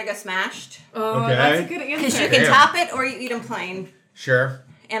gotta go smashed Oh, Okay. that's a good answer. because you can Damn. top it or you eat them plain, Sure.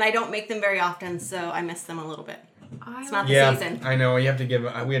 and I don't make them very often, so I miss them a little bit. I It's not the Yeah, season. I know. You have to give.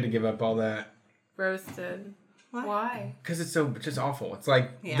 We had to give up all that roasted. What? Why? because it's just awful. It's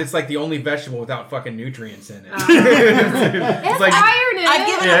like Yeah. it's like the only vegetable without fucking nutrients in it. It's like iron in I've it.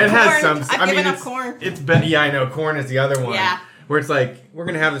 given yeah, up it has corn. some. I've I mean, given up it's corn. It's been yeah. I know corn is the other one. Yeah. Where it's like we're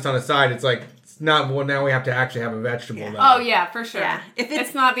gonna have this on the side. It's like it's not. Well, now we have to actually have a vegetable. Yeah. Though. Oh yeah, for sure. Yeah, if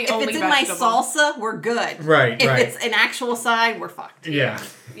it's not the if only it's in vegetable. my salsa, we're good. Right, If right. it's an actual side, we're fucked. Yeah.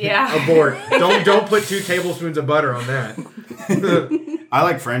 Yeah. Abort. Don't put 2 tablespoons of butter on that. I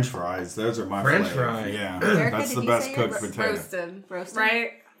like French fries. Those are my French flavor. fry. Yeah, Erica, that's did the you best say cooked yours? potato. Roasted. Roasted?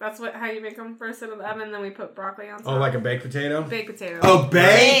 Right? That's how you make them roasted in the oven, then we put broccoli on top. Oh, like a baked potato. baked potato. Oh,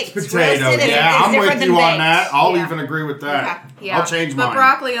 baked Baked. potato. Roasted is- Yeah, is I'm different with than you on baked. that. I'll Yeah. even agree with that. Yeah. I'll change But mine.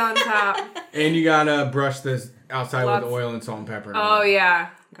 broccoli on top. And you gotta brush this outside Lots- with oil and salt and pepper. Oh yeah.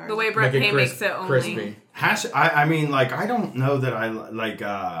 Garlic. The way Brett Make it Payne makes it only. crispy. Hash. I mean, like, I don't know that I like.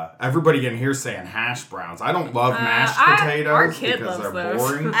 Everybody in here saying hash browns. I don't love mashed our potatoes kid because loves they're those.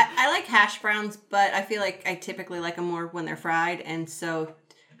 boring. I like hash browns, but I feel like I typically like them more when they're fried, and so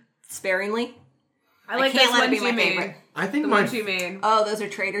sparingly. I like can't this let it one be you my made. favorite. I think The my ones you made. Oh, those are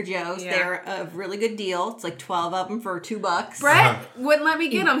Trader Joe's. Yeah. They're a really good deal. It's like 12 of them for $2. Brett wouldn't let me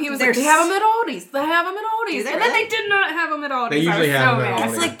get them. He was like, They're they have them at Aldi's. They have them at Aldi's. Do they And then really? they did not have them at Aldi's. They usually I was have so them at mad.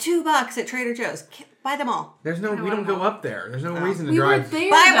 It's Aldi's. like $2 at Trader Joe's. Buy them all. There's no. We don't go up there. There's no reason to We were drive. there,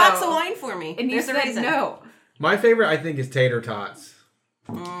 Buy a though. box of wine for me. And you There's a said reason. no. My favorite, I think, is tater tots.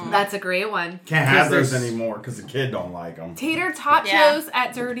 That's a great one. Can't have Because those there's- anymore because the kid don't like them. Tater tachos Yeah.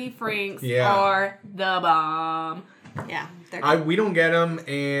 at Dirty Frank's Yeah. are the bomb. Yeah. They're We don't get them,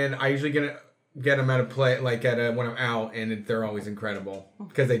 and I usually get them at a plate, like when I'm out, and they're always incredible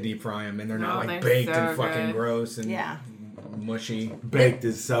because they deep fry them and they're not Oh, like they're baked so and fucking good. gross and Yeah. mushy. Baked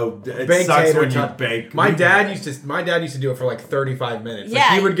is so. It Baked sucks tater when you tot. bake. My dad used to do it for like 35 minutes. Like,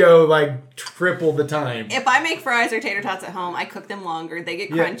 Yeah. he would go like triple the time. If I make fries or tater tots at home, I cook them longer. They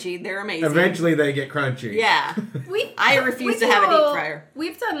get Yeah. crunchy. They're amazing. Eventually, they get crunchy. Yeah. I refuse to we have a do- deep fryer.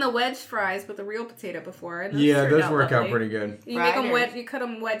 We've done the wedge fries with a real potato before. And Yeah, turned those out work out lovely. pretty good. You make them Fried or- wedge. You cut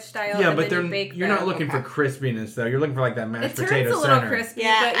them wedge style. Yeah, and but then you bake you're them. not looking for crispiness though. You're looking for like that mashed It turns potato a little center. crispy.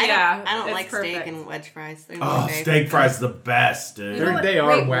 Yeah, but I yeah, don't it's like perfect. steak and wedge fries. They're Oh, my favorite. steak fries the best, dude. You don't like- They are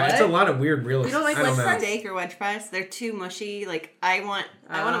wait, wet. what? It's a lot of weird real You estate. don't like I don't wedge know. fries? Steak or wedge fries, they're too mushy. Like I want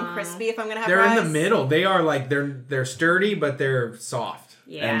them crispy if I'm gonna have They're fries. in the middle. They are like they're sturdy, but they're soft.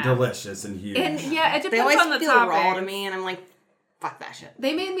 Yeah. And delicious and huge. And yeah, it They depends always on the feel topping. raw to me, and I'm like, fuck that shit.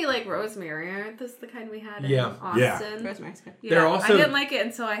 They made me like rosemary. Aren't this the kind we had in Yeah. Austin? Yeah. Rosemary's good. Yeah, They're also- I didn't like it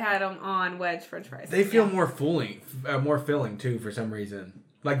until I had them on wedge French fries. They feel Yeah. more filling too for some reason.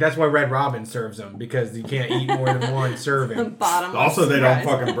 Like, that's why Red Robin serves them, because you can't eat more than one serving. Bottom. Also, they don't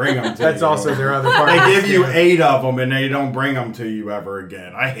fucking bring them to you. That's also their other part. They give you 8 of them and they don't bring them to you ever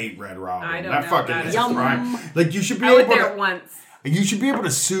again. I hate Red Robin. I don't that know fucking about is it. a crime. Like, you should be I went able there to. once. You should be able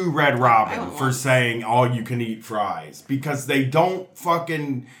to sue Red I Robin went for once. saying all you can eat fries because they don't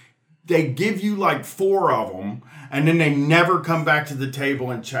fucking. They give you like 4 of them and then they never come back to the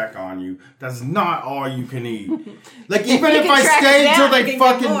table and check on you. That's not all you can eat. Like even if can I track stay it until down, you they can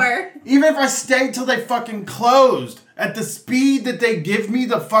get fucking. more. Even if I stay till they fucking closed at the speed that they give me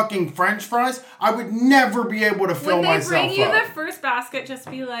the fucking French fries, I would never be able to fill When they myself bring you up. the first basket, just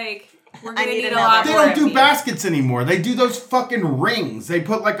be like, we're I gonna need need a another. lot They more don't of do these. baskets anymore. They do those fucking rings. They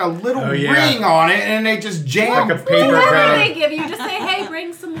put like a little Oh, yeah. ring on it and they just jam. Like a paper Whatever bag. they give you, just say, hey,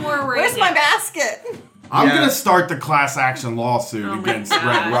 bring some more. Where's my basket? I'm Yeah. gonna start the class action lawsuit Oh my against God.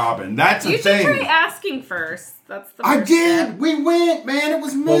 Red Robin. That's You a should thing. try asking first. That's the I first did. step. We went, man. It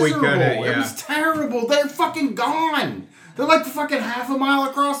was Well, we miserable. couldn't, It yeah. was terrible. They're fucking gone. They're like fucking half a mile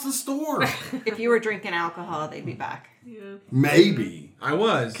across the store. If you were drinking alcohol, they'd be back. Yeah. Maybe. I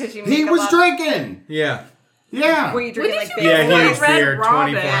was. Because you He make a was lot- drinking. Yeah. Yeah. Were you When drinking did like you big Yeah, make he one was Red there 24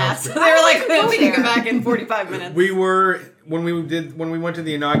 Robin? Yeah, hours. so they were like, Go we can there. come back in 45 minutes. We were when we went to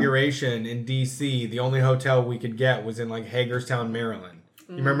the inauguration in DC. The only hotel we could get was in like Hagerstown, Maryland.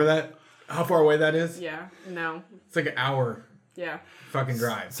 You remember that? How far away that is? Yeah. No. It's like an hour Yeah. fucking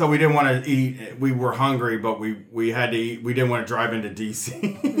drive. So we didn't want to eat. We were hungry, but we had to eat. We didn't want to drive into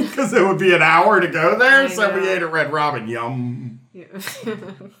DC because it would be an hour to go there. I So we know. ate at Red Robin. Yum. Yeah.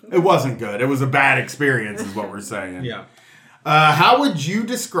 It wasn't good. It was a bad experience, is what we're saying. Yeah. How would you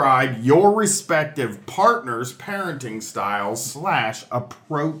describe your respective partner's parenting styles /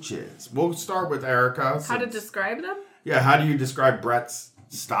 approaches? We'll start with Erica. How to since- describe them? Yeah, how do you describe Brett's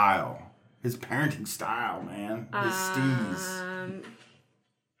style? His parenting style, man. His steez.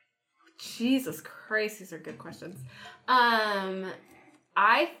 Jesus Christ, these are good questions.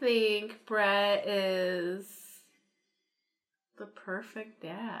 I think Brett is the perfect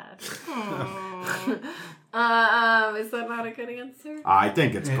dad. Is that not a good answer? I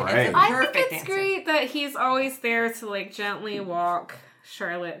think it's great. I Perfect think it's answer. great that he's always there to like gently walk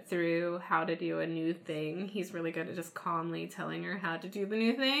Charlotte through how to do a new thing. He's really good at just calmly telling her how to do the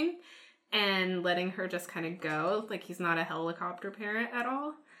new thing and letting her just kind of go. Like he's not a helicopter parent at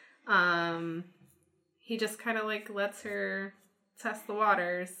all. He just kind of like lets her test the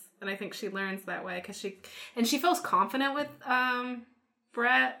waters, and I think she learns that way because she feels confident with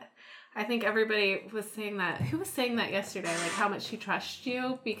Brett. I think everybody was saying that. Who was saying that yesterday? Like how much she trusts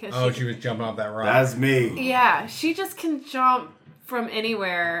you because She was jumping off that rock. That's me. yeah, she just can jump from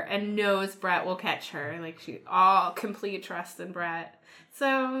anywhere and knows Brett will catch her. Like she all complete trust in Brett. So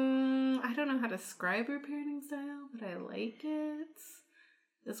I don't know how to describe her parenting style, but I like it.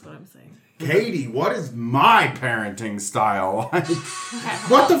 That's what I'm saying. Katie, what is my parenting style?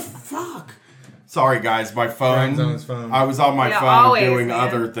 What the fuck? Sorry, guys, my phone. Brian's on his phone. I was on my Yeah, phone always, doing man.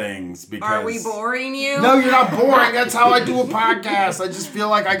 other things because. Are we boring you? No, you're not boring. That's how I do a podcast. I just feel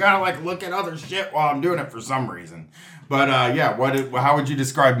like I gotta like look at other shit while I'm doing it for some reason. But yeah, how would you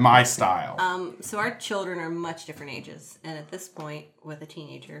describe my style? So our children are much different ages, and at this point, with a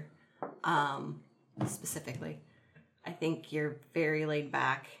teenager, specifically, I think you're very laid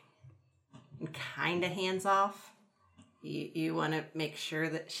back and kind of hands off. You want to make sure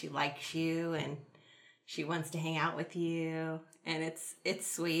that she likes you and she wants to hang out with you, and it's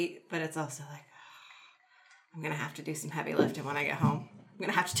sweet, but it's also like I'm gonna have to do some heavy lifting when I get home. I'm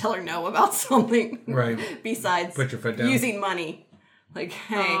gonna have to tell her no about something, Right. besides Put your foot down. using money. Like,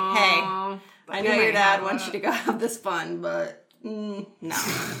 hey, Aw, but I you know might your dad have wants that. you to go have this fun, but no,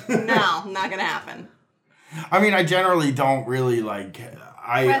 not gonna happen. I mean, I generally don't really like.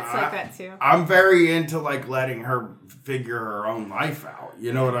 Brett's like that too. I'm very into like letting her figure her own life out.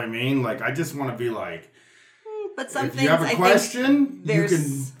 You know what I mean? Like, I just want to be like, But some if things you have a I question, think you there's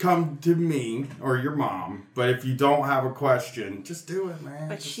can come to me or your mom. But if you don't have a question, just do it, man.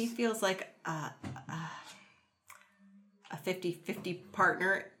 But she feels like a 50-50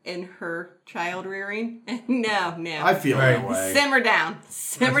 partner in her child rearing. No. I feel that Right. way. Simmer down.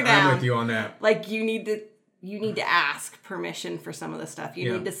 Simmer I'm down. with you on that. Like you need to ask permission for some of the stuff.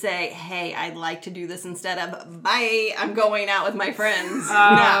 You Yeah. need to say, "Hey, I'd like to do this," instead of "Bye, I'm going out with my friends." Oh,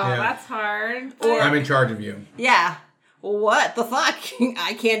 No. that's hard. Or- I'm in charge of you. Yeah. What the fuck?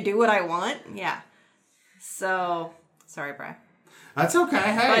 I can't do what I want? Yeah. So, sorry, Brad. That's okay.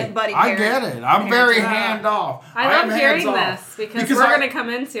 Hey, Buddy I parent. get it. I'm very Yeah. hand off. I love am hearing hands-off. this because we're I- going to come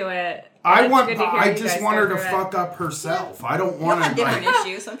into it. I It's want. good to hear I you just guys want go her to through it. fuck up herself. I don't You'll want have to. different Like,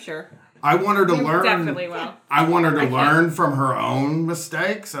 issues, I'm sure. I want her to You learn. definitely will. I want her to can't. learn from her own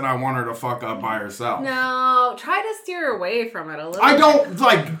mistakes, and I want her to fuck up by herself. No, try to steer away from it a little. I don't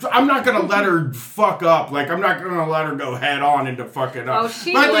I'm not gonna let her fuck up. Like, I'm not gonna let her go head on into fucking up. Oh,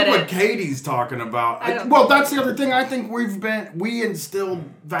 she but I think wouldn't. what Katie's talking about. I don't Well, think that's the other thing. I think we instilled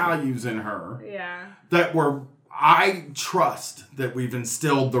values in her Yeah. that I trust that we've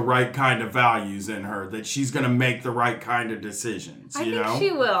instilled the right kind of values in her, that she's gonna make the right kind of decisions. I You think know?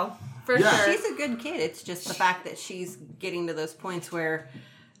 she will. For Yeah. sure. She's a good kid. It's just the fact that she's getting to those points where,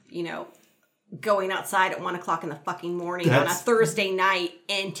 you know, going outside at 1 o'clock in the fucking morning on a That's- Thursday night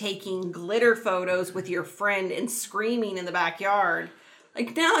and taking glitter photos with your friend and screaming in the backyard.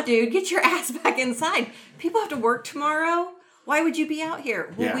 Like, no, dude, get your ass back inside. People have to work tomorrow. Why would you be out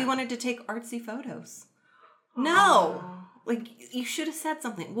here? Well, Yeah. we wanted to take artsy photos. No. Like, you should have said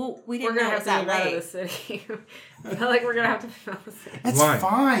something. Well, we We're didn't gonna know it have was to that move out of late. the city. I feel like we're gonna have to move out of the city. It's Why?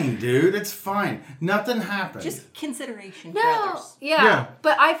 fine, dude. It's fine. Nothing happened. Just consideration for No, others. Yeah.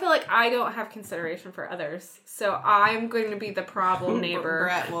 but I feel like I don't have consideration for others, so I'm going to be the problem neighbor.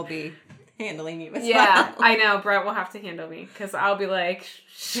 Brett will be handling you as Yeah, well. I know. Brett will have to handle me because I'll be like,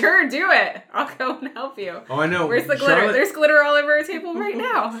 sure, do it. I'll go and help you. Oh, I know. Where's the glitter? Charlotte- There's glitter all over our table right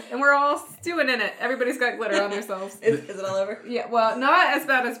now, and we're all stewing in it. Everybody's got glitter on themselves. Is it all over? Yeah, well, not as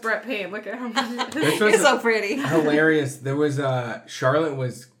bad as Brett Payne. Look at how much. This was It's so pretty. hilarious. There was Charlotte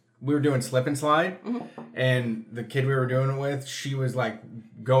we were doing slip and slide, Mm-hmm. and the kid we were doing it with, she was like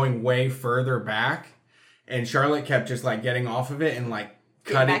going way further back, and Charlotte kept just like getting off of it and like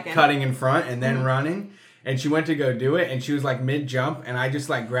back in. cutting in front and Mm-hmm. then running. And she went to go do it, and she was like mid jump, and I just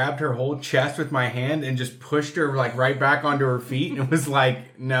like grabbed her whole chest with my hand and just pushed her like right back onto her feet, and was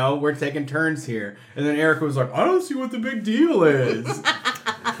like, "No, we're taking turns here." And then Erica was like, "I don't see what the big deal is."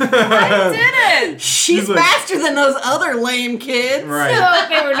 I didn't. She's like- faster than those other lame kids. Right. No,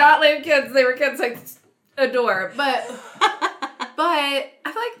 they were not lame kids. They were kids like adore. But I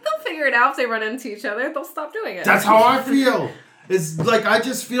feel like they'll figure it out if they run into each other. They'll stop doing it. That's how I feel. It's like I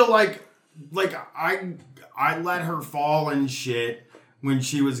just feel like I let her fall and shit when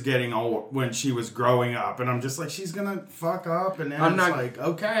she was getting old, when she was growing up, and I'm just like, she's gonna fuck up, and then I'm it's not- like,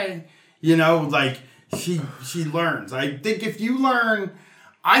 okay, you know, like she learns. I think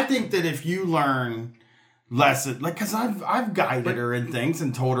that if you learn lessons, like, cause I've guided her in things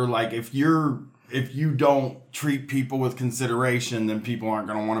and told her, like, if you don't treat people with consideration, then people aren't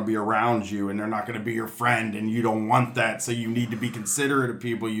going to want to be around you, and they're not going to be your friend, and you don't want that. So you need to be considerate of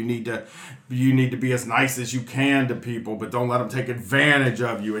people. You need to be as nice as you can to people, but don't let them take advantage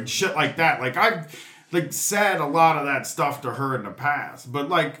of you and shit like that. Like, I've like said a lot of that stuff to her in the past, but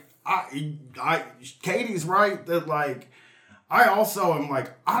like Katie's right that like I also am like,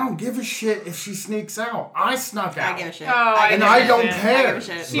 I don't give a shit if she sneaks out. I snuck out. I give a shit. Oh, And give I a don't shit. care. I give a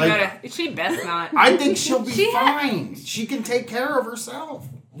shit. She Like, she best not. I think she'll be She fine. She can take care of herself,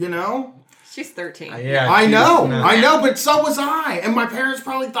 you know? She's 13. Yeah, I she know, was not- I know, but so was I. And my parents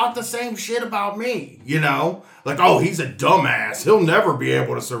probably thought the same shit about me, you know? Like, oh, he's a dumbass. He'll never be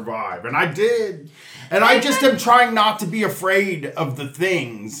able to survive. And I did. And I just am trying not to be afraid of the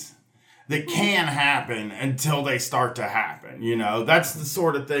things that can happen until they start to happen, you know? That's the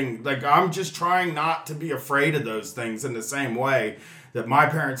sort of thing. Like, I'm just trying not to be afraid of those things in the same way that my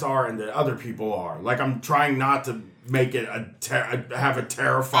parents are and that other people are. Like, I'm trying not to make it have a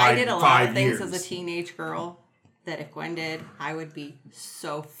terrified I did a lot 5 of things years. as a teenage girl that if Gwen did, I would be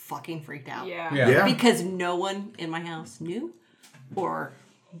so fucking freaked out. Yeah. Yeah. Because no one in my house knew, or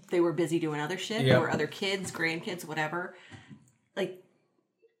they were busy doing other shit, Yep. or other kids, grandkids, whatever. Like,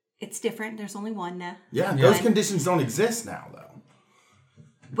 it's different. There's only one now. Yeah, Yeah. those conditions don't exist now, though.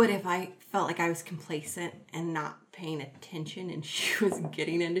 But if I felt like I was complacent and not paying attention and she was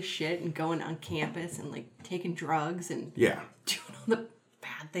getting into shit and going on campus and like taking drugs and Yeah. doing all the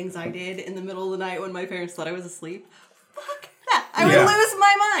bad things I did in the middle of the night when my parents thought I was asleep, fuck that. I would Yeah. lose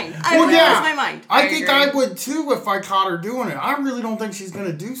my mind. I would lose my mind. I think agree. I would too if I caught her doing it. I really don't think she's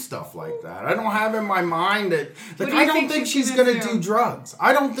gonna do stuff like that. I don't have in my mind that What do I you don't think think she's she's gonna gonna do? do drugs.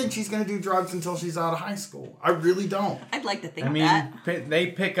 I don't think she's gonna do drugs until she's out of high school. I really don't. I'd like to think I mean, that. they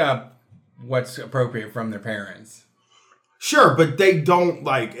pick up what's appropriate from their parents. Sure, but they don't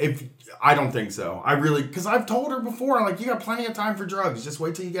like if I don't think so. I really because I've told her before, like, you got plenty of time for drugs. Just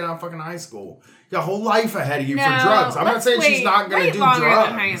wait till you get out of fucking high school. You got a whole life ahead of you for drugs. I'm not let's saying she's not gonna wait do longer drugs.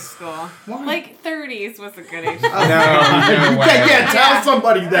 than high school. Why? Like 30s was a good age. No, no way. Yeah, tell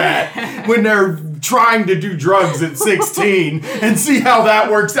somebody that when they're trying to do drugs at 16 and see how that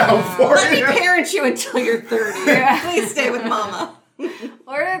works out for Let me you. parent you until you're 30. Please stay with mama.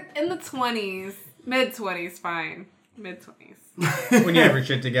 Or in the 20s. Mid-20s, fine. Mid-20s. When you have your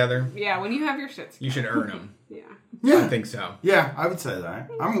shit together, Yeah, when you have your shit together. you should earn them. Yeah. I think so. Yeah, I would say that.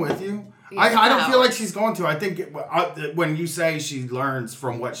 I'm with you. Yeah. I don't feel like she's going to. I think when you say she learns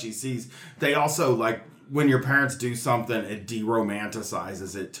from what she sees, they also, like, when your parents do something, it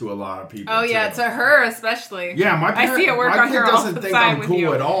de-romanticizes it to a lot of people. Oh, yeah, too. to her especially. Yeah, my I see it work my on kid her all doesn't the think time I'm with cool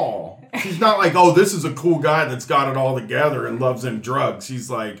you. at all. She's not like, oh, this is a cool guy that's got it all together and loves him drugs. She's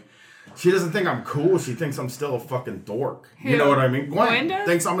like, she doesn't think I'm cool. She thinks I'm still a fucking dork. You know what I mean? Gwen does?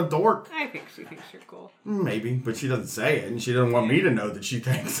 Thinks I'm a dork. I think she thinks you're cool. Maybe, but she doesn't say it, and she doesn't want me to know that she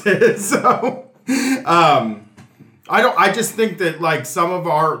thinks it. So, I just think that, like, some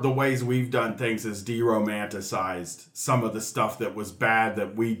of the ways we've done things is de-romanticized some of the stuff that was bad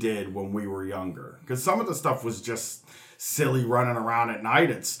that we did when we were younger. Because some of the stuff was just silly running around at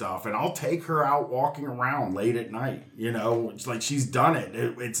night and stuff, and I'll take her out walking around late at night. You know, it's like she's done it.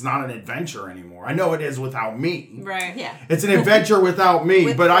 It's not an adventure anymore. I know it is without me. Right. Yeah. It's an adventure without me,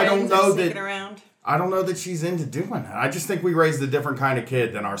 With but I don't friends or know sneaking that. around. I don't know that she's into doing that. I just think we raised a different kind of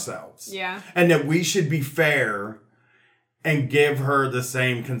kid than ourselves. Yeah. And that we should be fair and give her the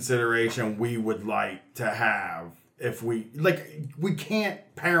same consideration we would like to have if we can't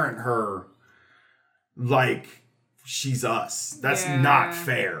parent her like she's us. That's Yeah. not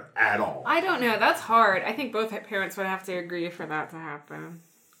fair at all. I don't know. That's hard. I think both parents would have to agree for that to happen.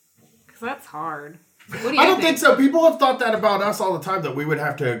 Because that's hard. What do you I don't think so. People have thought that about us all the time, that we would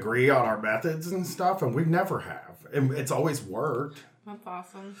have to agree on our methods and stuff, and we never have. And it's always worked. That's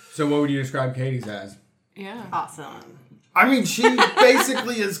awesome. So what would you describe Katie's as? Yeah. Awesome. I mean, she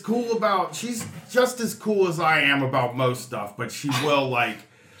basically is cool about... She's just as cool as I am about most stuff, but she will, like...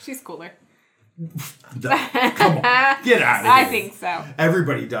 She's cooler. Come on. Get out of here. I think so.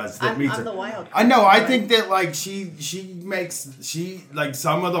 Everybody does. That meets I'm it. the wild I know. I card. think that, like, she like,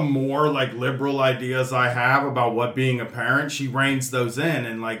 some of the more, like, liberal ideas I have about what being a parent, she reins those in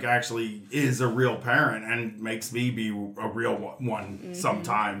and, like, actually is a real parent and makes me be a real one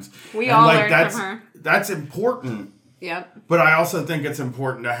sometimes. We and, all like, learn from her. That's important. Yep. But I also think it's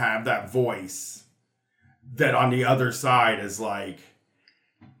important to have that voice that on the other side is like,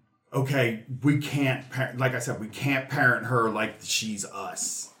 okay, we can't, like I said, we can't parent her like she's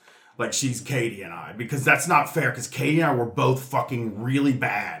us. Like she's Katie and I. Because that's not fair. Because Katie and I were both fucking really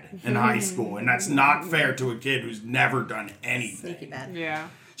bad in high school. And that's not fair to a kid who's never done anything. Sneaky bad. Yeah.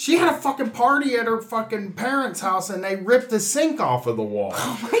 She had a fucking party at her fucking parents' house and they ripped the sink off of the wall.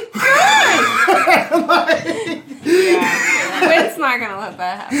 Yeah. Quinn's not going to let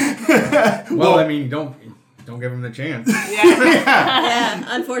that happen. Well, I mean, don't give him the chance. Yeah. Yeah,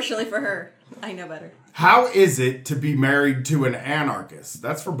 unfortunately for her. I know better. How is it to be married to an anarchist?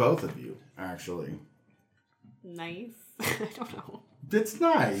 That's for both of you, actually. Nice. I don't know. It's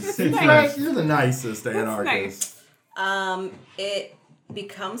nice. nice. You're the nicest anarchist. It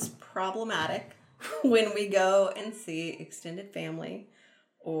becomes problematic when we go and see extended family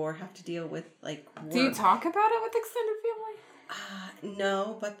or have to deal with, like, work. Do you talk about it with extended family?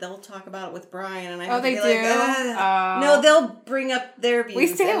 No, but they'll talk about it with Brian, and I Oh, have they to be do? like, no, they'll bring up their views. We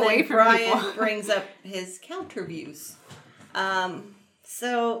stay and away then from Brian people. brings up his counter views.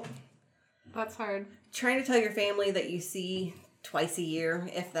 So That's hard. trying to tell your family that you see twice a year,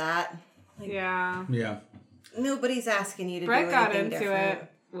 if that. Yeah. Yeah. Nobody's asking you to Brett do got anything into different.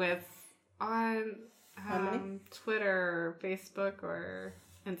 it with on many? Twitter, or Facebook, or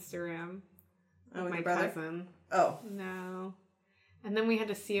Instagram. Oh, with My your brother? cousin. Oh. No. And then we had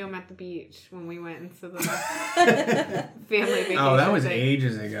to see him at the beach when we went into the family vacation. Oh, that was thing.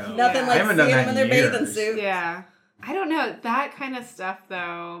 ages ago. Nothing I like haven't seeing done them that in their years. bathing suit. Yeah. I don't know. That kind of stuff,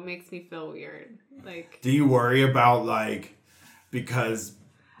 though, makes me feel weird. Like, Do you worry about, like, because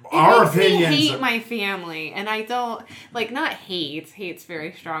it our makes me opinions... hate my family, and I don't, like, not hate. Hate's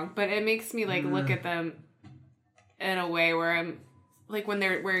very strong, but it makes me, like, look at them in a way where I'm, like, when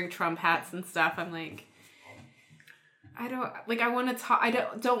they're wearing Trump hats and stuff, I'm like, I don't, like, I want to talk, I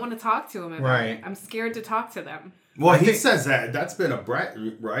don't want to talk to them about Right. it. I'm scared to talk to them. Well, he think- says that. That's been a Brett,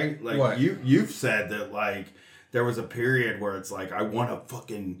 right? Like, What? you've said that, like, there was a period where it's like, I want to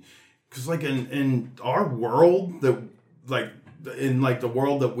fucking... Because, like, in our world, that, like, in, like, the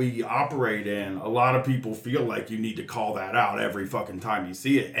world that we operate in, a lot of people feel like you need to call that out every fucking time you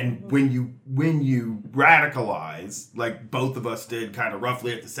see it. And when you radicalize, like both of us did kind of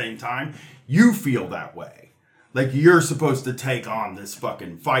roughly at the same time, you feel that way. Like, you're supposed to take on this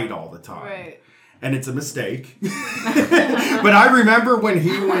fucking fight all the time. Right. And it's a mistake. But I remember when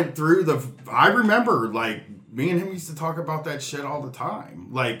he went through I remember, like, me and him used to talk about that shit all the time.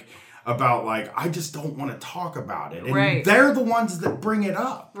 Like, about, like, I just don't want to talk about it. And Right. they're the ones that bring it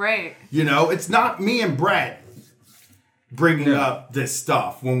up. Right. You know, it's not me and Brett. bringing up this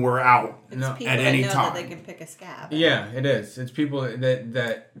stuff when we're out It's No. people at that any know time. that they can pick a scab. Yeah, it is. It's people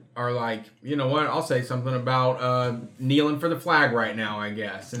that are like, you know what? I'll say something about kneeling for the flag right now, I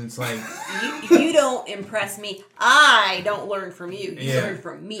guess. And it's like, You don't impress me. I don't learn from you. You Yeah. learn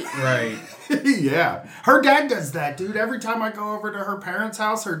from me. right. Yeah. Her dad does that, dude. Every time I go over to her parents'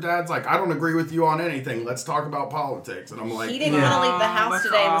 house, her dad's like, I don't agree with you on anything. Let's talk about politics. And I'm like, He didn't Yeah. want to leave the Oh, house that's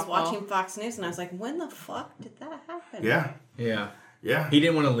today. I was awful. watching Fox News, and I was like, when the fuck did that happen? yeah. Yeah. Yeah. He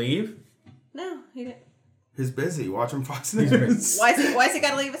didn't want to leave? No, he didn't. He's busy watching Fox busy. News. Why is he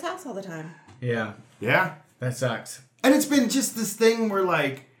got to leave his house all the time? Yeah. Yeah. That sucks. And it's been just this thing where,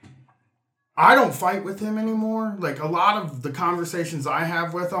 like, I don't fight with him anymore. Like, a lot of the conversations I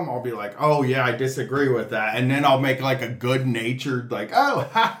have with him, I'll be like, oh, yeah, I disagree with that. And then I'll make, like, a good-natured, like, oh,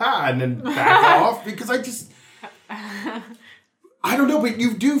 ha, ha, and then back off. Because I just... I don't know, but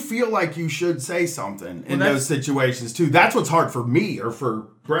you do feel like you should say something in those situations, too. That's what's hard for me or for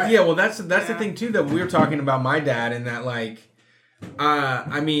Brett. Yeah, well, that's the thing, too, that we were talking about my dad and that, like,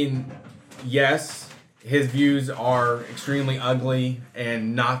 I mean, yes, his views are extremely ugly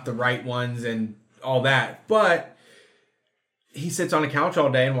and not the right ones and all that, but he sits on a couch all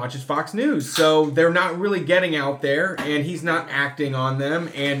day and watches Fox News, so they're not really getting out there, and he's not acting on them,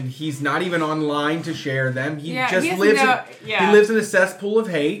 and he's not even online to share them. He just lives. He lives in a cesspool of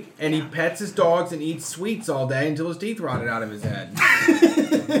hate, and he pets his dogs and eats sweets all day until his teeth rotted out of his head.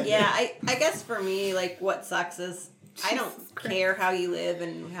 Yeah, I guess for me, like, what sucks is I don't care how you live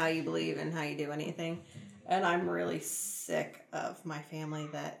and how you believe and how you do anything. And I'm really sick of my family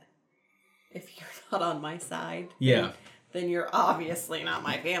that if you're not on my side, Yeah. then you're obviously not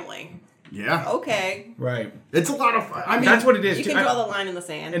my family. Yeah. Okay. Right. It's a lot of fun. I mean, That's what it is. You too. can draw the line in the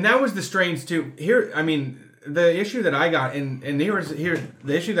sand. And that was the strange too. Here, I mean, the issue that I got, and the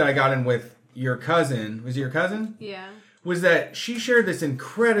issue that I got in with your cousin, was it your cousin? Yeah. Was that she shared this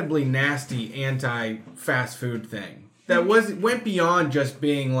incredibly nasty anti-fast food thing that went beyond just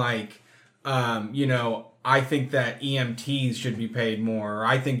being like, you know, I think that EMTs should be paid more, or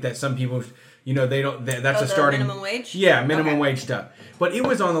I think that some people, you know, they don't. That's a starting minimum wage. Yeah, minimum wage stuff. But it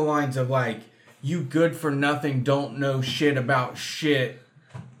was on the lines of like, you good for nothing, don't know shit about shit,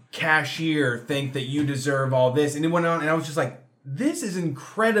 cashier think that you deserve all this, and it went on, and I was just like, this is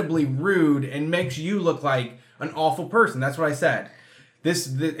incredibly rude and makes you look like an awful person. That's what I said.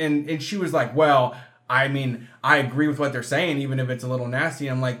 And she was like, well, I mean, I agree with what they're saying, even if it's a little nasty.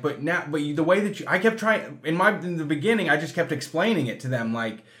 I'm like, the way that I kept trying in the beginning, I just kept explaining it to them,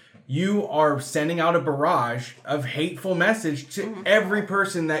 like, you are sending out a barrage of hateful message to every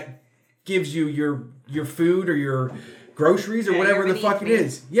person that gives you your food or your groceries or whatever the fuck it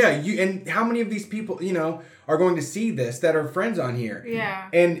is. Yeah, and how many of these people, you know, are going to see this that are friends on here? Yeah.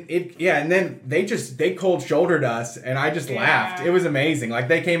 And and then they cold shouldered us, and I just laughed. It was amazing. Like,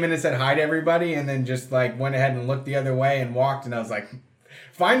 they came in and said hi to everybody, and then just like went ahead and looked the other way and walked, and I was like,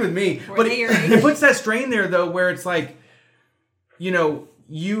 fine with me. But it puts that strain there though, where it's like, you know,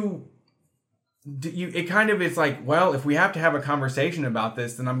 it kind of is like, well, if we have to have a conversation about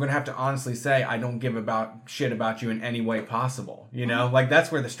this, then I'm going to have to honestly say I don't give shit about you in any way possible. You know, like,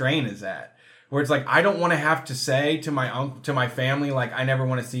 that's where the strain is at. Where it's like, I don't want to have to say to my to my family, like, I never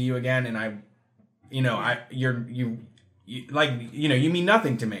want to see you again, and you mean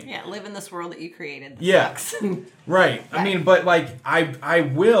nothing to me. Yeah, live in this world that you created. Yeah, right. I mean, but like, I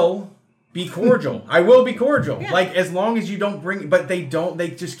will be cordial. I will be cordial. Yeah. Like, as long as you don't bring, but they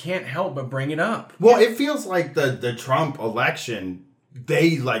just can't help but bring it up. well, it feels like the Trump election,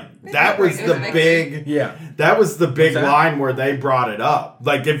 that was the big What's that? line where they brought it up.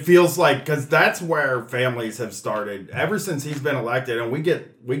 Like, it feels like, because that's where families have started ever since he's been elected, and we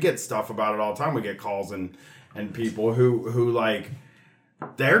get stuff about it all the time. We get calls and people who like,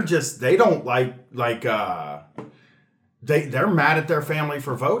 they're mad at their family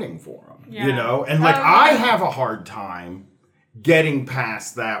for voting for him. Yeah. You know, and like, I have a hard time getting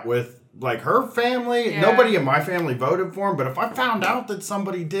past that with, like, her family. Yeah. Nobody in my family voted for him, but if I found out that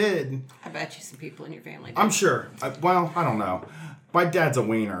somebody did, I bet you some people in your family do. I'm sure. I don't know. My dad's a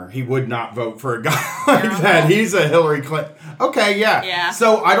wiener. He would not vote for a guy like that. He's a Hillary Clinton. Okay, yeah. Yeah.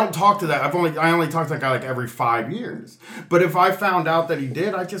 So I don't talk to that. I only talk to that guy like every 5 years. But if I found out that he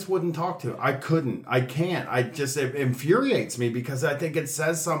did, I just wouldn't talk to him. I couldn't. I can't. It infuriates me because I think it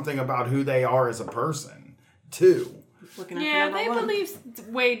says something about who they are as a person, too. Yeah, they believe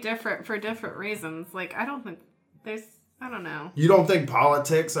way different for different reasons. Like, I don't think I don't know. You don't think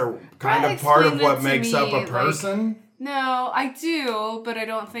politics are kind of part of what makes up a person? No, I do, but I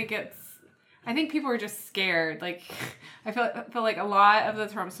don't think it's... I think people were just scared. Like, I feel like a lot of the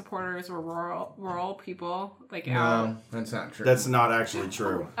Trump supporters were rural people. Like, No, that's not true. That's not actually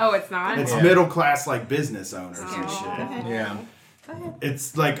true. oh, it's not. It's Yeah. middle class, like business owners and shit. Yeah.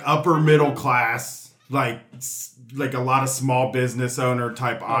 It's like upper middle class, like a lot of small business owner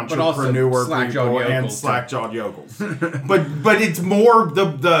type but also entrepreneur slack-jawed people and yokels, too. slack-jawed yokels. but it's more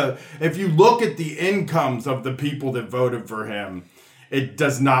the if you look at the incomes of the people that voted for him, it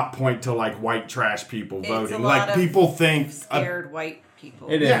does not point to like white trash people It's voting. a lot Like of people think Scared white people.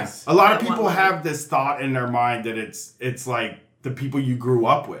 It is. Yes. A lot of That people one have this thought in their mind that it's like the people you grew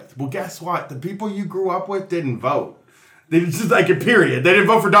up with. Well, guess what? The people you grew up with didn't vote. They just like a period. They didn't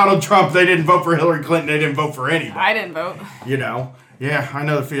vote for Donald Trump. They didn't vote for Hillary Clinton. They didn't vote for anybody. I didn't vote. You know? Yeah, I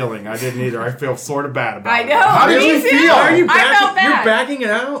know the feeling. I didn't either. I feel sort of bad about I it. know. How did Me you too. feel? Are you I backing? felt bad. You're backing it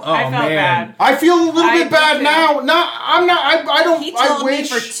out? Oh, I felt man. bad. I feel a little I bit bad do now. No, I'm not. I don't. He I told me wish.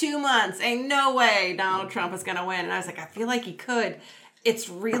 for 2 months, ain't no way Donald Trump is going to win. And I was like, I feel like he could. It's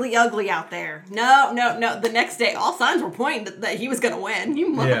really ugly out there. No. The next day, all signs were pointing that he was going to win. You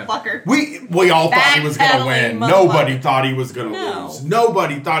Yeah. motherfucker. We all thought he was going to Backpedaling win. motherfucker. Nobody thought he was going to No. lose.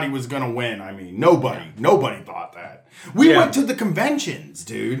 Nobody thought he was going to win. I mean, nobody thought that. We Yeah. went to the conventions,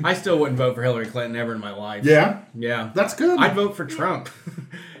 dude. I still wouldn't vote for Hillary Clinton ever in my life. Yeah? Yeah. That's good. I'd vote for Trump.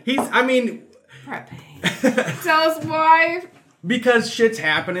 I mean, Tell us why. because shit's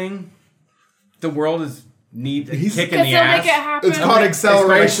happening. The world is kicking Because the they'll ass. make it happen. It's called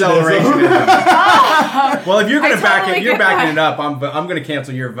acceleration. Well, if you're gonna I back totally it, you're get backing that. it up. I'm gonna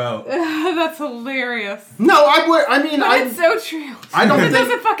cancel your vote. That's hilarious. No, I would. I mean, But it's so true. I don't It think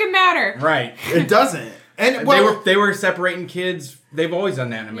doesn't fucking matter. Right. it doesn't. And well, they were separating kids. They've always done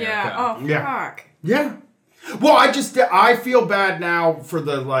that in America. Yeah. Oh, Yeah. fuck. yeah. Well, I feel bad now for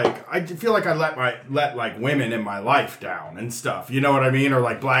the like. I feel like I let like women in my life down and stuff. You know what I mean? Or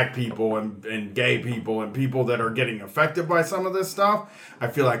like black people and gay people and people that are getting affected by some of this stuff. I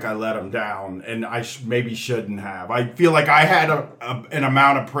feel like I let them down, and I maybe shouldn't have. I feel like I had an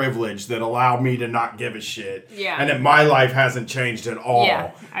amount of privilege that allowed me to not give a shit. Yeah. And that my life hasn't changed at all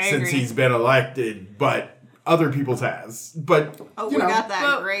Yeah, I since agree. he's been elected, but other people's has. But Oh, you we know, got that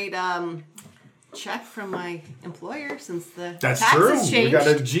Well- great check from my employer since the That's taxes true. changed. We got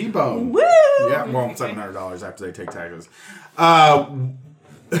a G-bone. Woo! Yeah, well, $700 after they take taxes.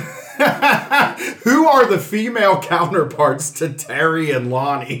 Who are the female counterparts to Terry and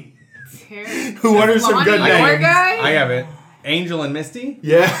Lonnie? Terry. Who are some Lonnie, good your names? guy? I have it. Angel and Misty.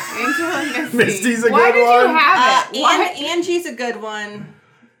 Yeah. Angel and Misty. Misty's a Why good did one. you have it? Why? Angie's a good one.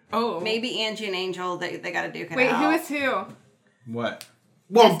 Oh. Maybe Angie and Angel, they got to duke it Wait, out. who is who? What?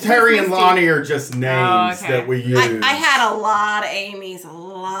 Well, Terry and Misty. Lonnie are just names okay. that we use. I had a lot of Amy's, a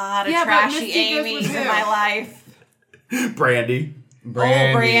lot of Yeah, but trashy Misty goes with Amy's in who? my life. Brandy. Oh,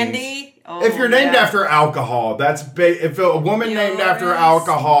 Brandy. Oh, If you're named yeah. after alcohol, that's if a woman named after Yours.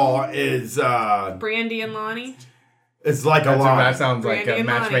 alcohol is Brandy and Lonnie? it's like a That line. sounds like Brandy a and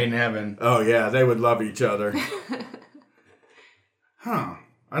match Lonnie. made in heaven. Oh yeah, they would love each other. Huh.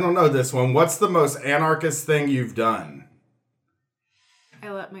 I don't know this one. What's the most anarchist thing you've done? I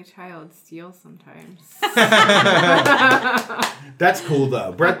let my child steal sometimes. That's cool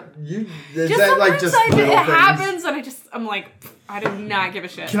though. Brett, is Just that like sometimes just it little things? happens and I'm like, I do not give a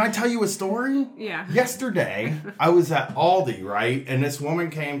shit. Can I tell you a story? Yeah. Yesterday, I was at Aldi, right? And this woman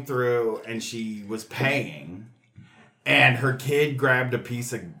came through and she was paying and her kid grabbed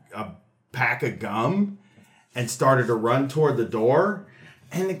a pack of gum and started to run toward the door.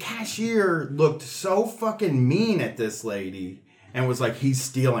 And the cashier looked so fucking mean at this lady and was like, he's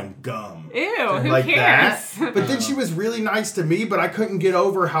stealing gum. Ew, who Like cares? that. But then she was really nice to me, but I couldn't get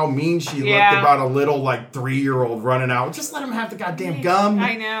over how mean she looked Yeah. about a little like 3-year-old running out. Just let him have the goddamn gum.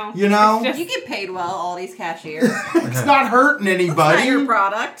 I know. You know? It's just- You get paid well, Aldi's cashier. It's not hurting Not anybody. your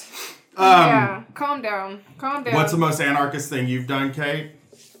product. yeah, calm down. Calm down. What's the most anarchist thing you've done, Kate?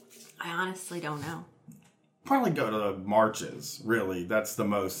 I honestly don't know. Probably go to the marches, really. That's the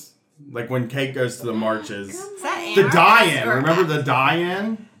most. Like when Kate goes to the marches. Is that The anarchist die-in. or- Remember the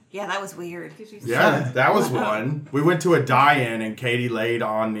die-in? Yeah, that was weird. Did you say Yeah, that was one. We went to a die-in and Katie laid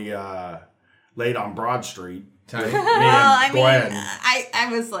on Broad Street. Tight. Me Well, and I mean, Gwen. I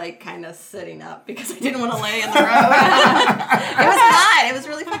was like kind of sitting up because I didn't want to lay in the road. It was hot. It was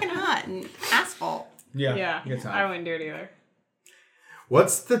really fucking hot and asphalt. Yeah. Yeah, Good time. I wouldn't do it either.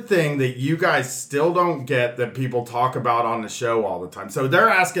 What's the thing that you guys still don't get that people talk about on the show all the time? So they're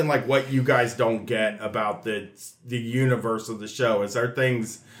asking like what you guys don't get about the universe of the show. Is there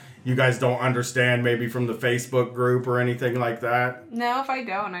things you guys don't understand maybe from the Facebook group or anything like that? No, if I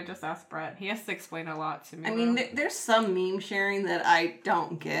don't, I just ask Brett. He has to explain a lot to me. I mean, there's some meme sharing that I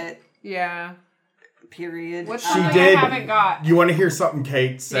don't get. Yeah. Period. What's She something did. I haven't got? You want to hear something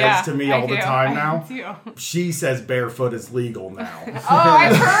Kate says to me I all the do. time I now? do. She says barefoot is legal now. Oh,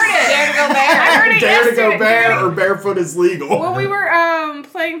 I've heard it. Dare to go bare. I heard it Dare to yesterday. go bare or barefoot is legal. When we were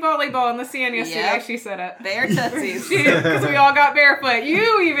playing volleyball in the sand yesterday, Yep. she said it. Bare tootsies. Because we all got barefoot.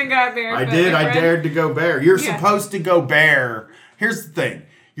 You even got barefoot. I did. I Fred. dared to go bare. You're Yeah. supposed to go bare. Here's the thing.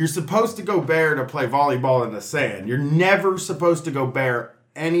 You're supposed to go bare to play volleyball in the sand. You're never supposed to go bare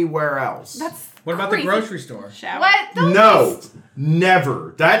anywhere else. That's What about crazy. the grocery store? Shower. What? Don't No,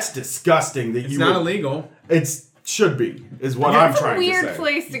 never. That's disgusting. That It's you not would- illegal. It's should be is what I'm That's a trying weird to say.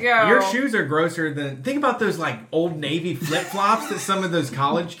 place to go. Your shoes are grosser than. Think about those like Old Navy flip flops that some of those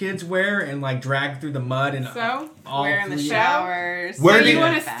college kids wear and like drag through the mud and So? all Wearing the through- showers. Where So do you you-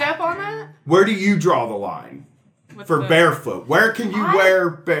 want to step on that? Where do you draw the line What's for the- barefoot? Where can you I- wear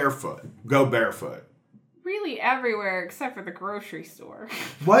barefoot? Go barefoot. Really everywhere except for the grocery store.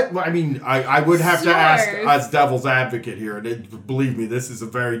 What? Well, I mean, I would have to ask Stores. as devil's advocate here. And believe me, this is a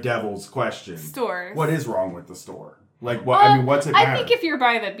very devil's question. Stores. What is wrong with the store? Like, what? I mean, what's it matter? I think if you're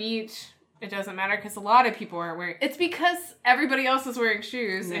by the beach, it doesn't matter because a lot of people are wearing. It's because everybody else is wearing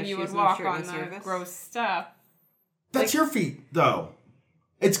shoes, No and you shoes, would no walk shirt, on no the service. gross stuff. That's your feet, though.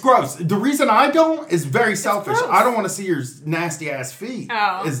 It's gross. The reason I don't is very selfish. gross. I don't want to see your nasty ass feet.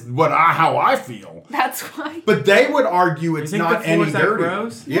 Oh. Is how I feel. That's why. But they would argue it's think not the any floor's that dirty.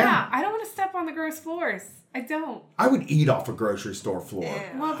 gross? Yeah. I don't want to step on the gross floors. I don't. I would eat off a grocery store floor.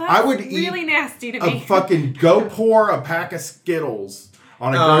 Ew. Well, that's I would eat really nasty to A me. fucking go pour a pack of Skittles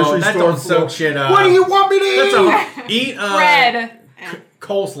on a Oh, grocery that store don't floor. soak shit up. What do you want me to That's eat? eat Bread.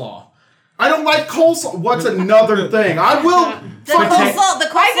 coleslaw. I don't like coleslaw. What's another thing? I will. The fucking- coleslaw, the I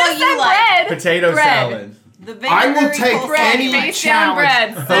coleslaw just you said like. bread. Potato Bread. salad. The I will vinegary take coleslaw Bread. any you like. Face down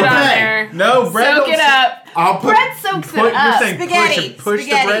challenge. bread. Sit on Okay. there. No, bread Soak don't it up. I'll put. Bread soaks You're it up. saying Spaghetti. push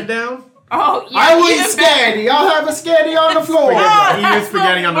Spaghetti. the bread down? Oh, yeah. I will eat even better. spaghetti. I'll have a spaghetti on the floor. Spaghetti. that's Eat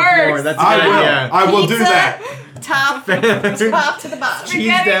spaghetti the on the floor. worst. That's a I good will. idea. I will do Pizza, that. Top to the bottom. Cheese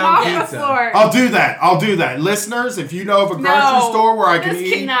Spaghetti down off pizza. the floor. I'll do that. I'll do that. Listeners, if you know of a grocery store where I can this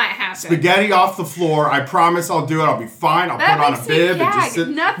eat cannot happen. spaghetti off the floor, I promise I'll do it. I'll be fine. I'll That put on a makes me bib and gag. just sit.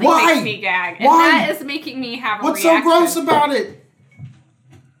 Nothing Why? makes me gag. And Why? that is making me have a What's reaction. so gross about it?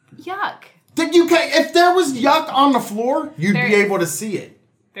 Yuck. That you can if there was yuck on the floor, you'd There be is. able to see it.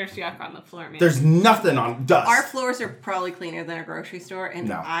 There's yuck on the floor, man. There's nothing on dust. Our floors are probably cleaner than a grocery store, and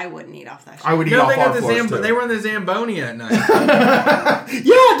No. I wouldn't eat off that shit. I would eat No, off they got our the floors too. they were in the Zamboni at night.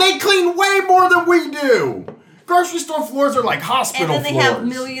 Yeah, they clean way more than we do. Grocery store floors are like And hospital then they floors. have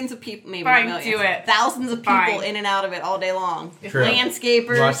millions of people, maybe Fine, not millions, do it. thousands of people Fine. in and out of it all day long. True.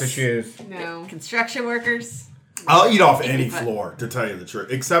 Landscapers, Lots of shoes. no. construction workers. I'll eat off any But- floor, to tell you the truth,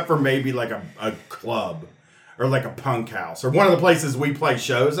 except for maybe like a club or like a punk house or one of the places we play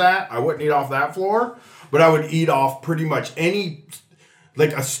shows at. I wouldn't eat off that floor, but I would eat off pretty much any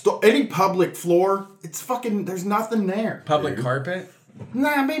like any public floor. It's fucking there's nothing there. Public dude. carpet.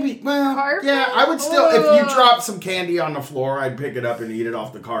 Nah, maybe. Well, Carpet? yeah, I would still. If you Ugh. drop some candy on the floor, I'd pick it up and eat it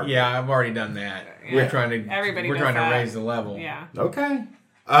off the carpet. Yeah, I've already done that. Yeah. We're trying to. Everybody We're does trying that. to raise the level. Yeah. Okay.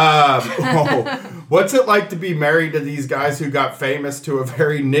 What's it like to be married to these guys who got famous to a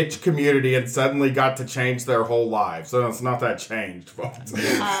very niche community and suddenly got to change their whole lives? So it's not that changed, folks.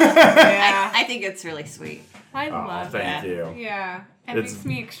 Yeah. I think it's really sweet I love thank that. you. Yeah. It It's- makes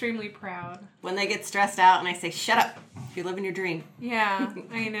me extremely proud. when they get stressed out and I say, "Shut up! You're living your dream." Yeah,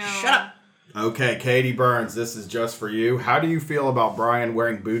 I know. Shut up. Okay, Katie Burns, this is just for you. How do you feel about Brian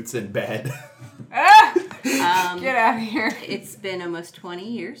wearing boots in bed? Ah! Um, Get out of here. It's been almost 20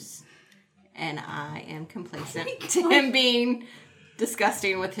 years, and I am complacent to him being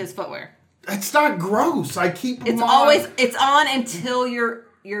disgusting with his footwear. It's not gross. I keep It's them on. always on until you're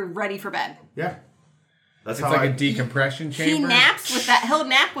ready for bed. Yeah. That's It's how like I a decompression chamber. He naps with that. He'll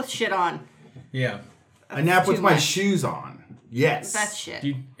nap with shit on. Yeah. I nap with too my much. shoes on. Yes. That's shit.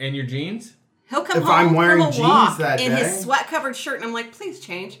 And your jeans? He'll come If home I'm wearing from a jeans walk that in day. his sweat-covered shirt, and I'm like, please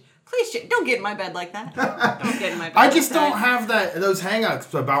change. Please change. Don't get in my bed like that. Don't get in my bed. I just like don't that. have those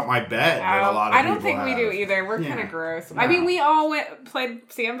hang-ups about my bed that a lot of I don't people think we have. do either. We're Yeah. kind of gross. No. I mean, we all played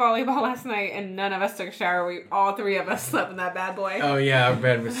sand volleyball last night, and none of us took a shower. All three of us slept in that bad boy. Oh yeah, our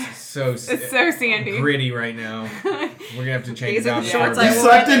bed was so It's so sandy. gritty right now. We're gonna have to change These it are out. the for shorts everybody. You I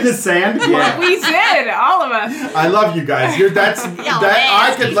slept wore. in the sand? Yeah. We did, all of us. I love you guys. That's that I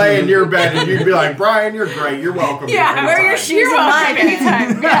nasty. could lay in your bed and you'd be like, Brian, you're great. You're welcome. Yeah, anytime." wear your shoes You're in my welcome bed.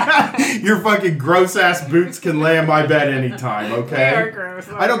 anytime. Yeah. Your fucking gross ass boots can lay in my bed anytime, okay? They are gross.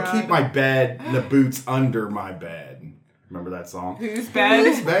 Oh, I don't God. keep my bed and the boots under my bed. Remember that song? Who's bed?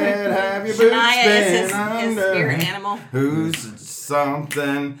 Whose bed have your boots Shania been is his under? spirit animal. Who's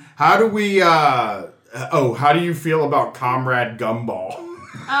something? How do we, how do you feel about Comrade Gumball?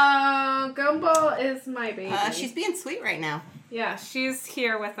 Gumball is my baby. She's being sweet right now. Yeah, she's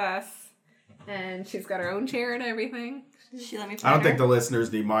here with us. And she's got her own chair and everything. She let me I don't think the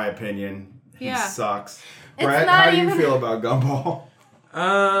listeners need my opinion. He Yeah. sucks. It's Brett, not how do you even- feel about Gumball?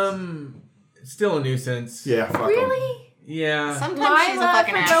 Still a nuisance. Yeah, fuck him. Really? Yeah. Sometimes My she's a love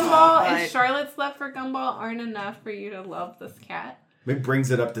fucking for asshole. Gumball but- and Charlotte's love for Gumball aren't enough for you to love this cat. It brings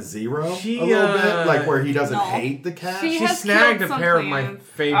it up to zero She, a little bit, like where he doesn't No. hate the cat. She She has snagged killed a some pair of my plants.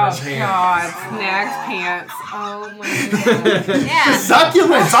 favorite Oh pants. God, snagged pants. Oh my God. Yeah.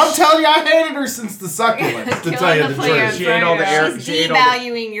 Succulents! I'm telling you, I hated her since the succulents, to Killing tell you the the plants. truth. She ate all the air. She's She ate all the,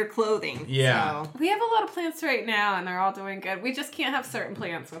 devaluing your clothing. Yeah. So. We have a lot of plants right now, and they're all doing good. We just can't have certain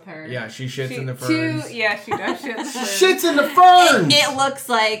plants with her. yeah, she shits in the She ferns. does shit in the ferns. Shit's in the ferns! It looks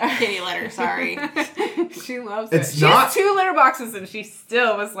like kitty litter, sorry. She loves It's it. She not- has 2 litter boxes, and she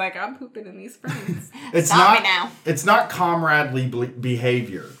still was like, "I'm pooping in these ferns." It's Stop not me now. It's not comradely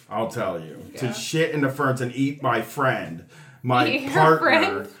behavior, I'll tell you. Yeah. To shit in the ferns and eat my friend, my Eat her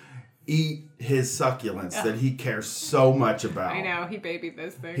partner, friend? eat his succulents that he cares so much about. I know he babied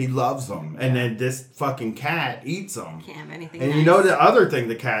those things. He loves them. And then this fucking cat eats them. Can't have anything And nice. you know the other thing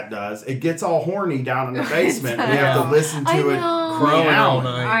the cat does? It gets all horny down in the basement. We have to Yeah. listen to I it know. Crowing all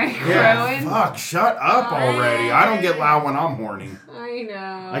meow. night. Yeah, Crowing. fuck, shut up already. I don't get loud when I'm horny. I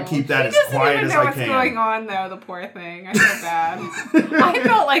know. I keep that She as doesn't quiet even as know I what's can. going on, though. The poor thing. I feel bad. I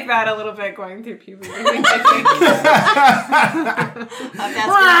felt like that a little bit going through puberty. I think. That's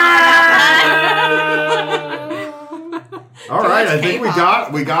what All right, I much think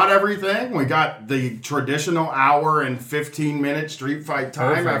K-pop. we got everything. We got the traditional hour and 15-minute street fight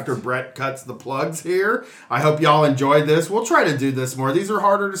time Perfect. after Brett cuts the plugs here. I hope y'all enjoyed this. We'll try to do this more. These are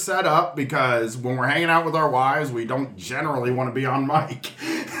harder to set up because when we're hanging out with our wives, we don't generally want to be on mic.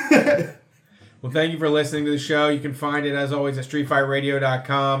 Well, thank you for listening to the show. You can find it, as always, at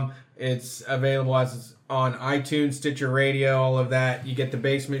streetfightradio.com. It's available as on iTunes, Stitcher Radio, all of that. You get the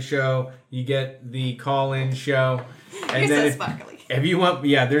basement show. You get the call-in show. And You're then so sparkly. if you want,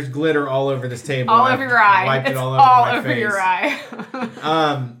 yeah, there's glitter all over this table. all I've over your eye. Wiped It's it all all over my over face. your eye.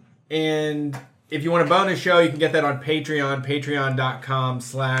 And if you want a bonus show, you can get that on Patreon,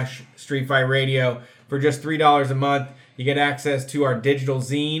 patreon.com/streetfightradio. For just $3 a month, you get access to our digital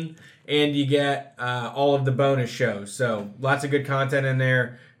zine, and you get all of the bonus shows. So lots of good content in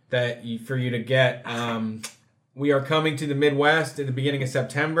there for you to get. We are coming to the Midwest at the beginning of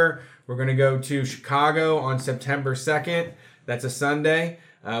September. We're going to go to Chicago on September 2nd. That's a Sunday.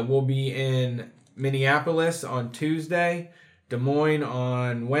 We'll be in Minneapolis on Tuesday, Des Moines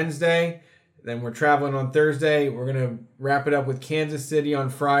on Wednesday. Then we're traveling on Thursday. We're going to wrap it up with Kansas City on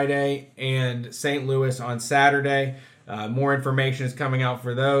Friday and St. Louis on Saturday. More information is coming out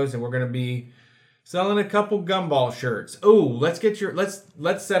for those, and we're going to be selling a couple Gumball shirts. Oh, let's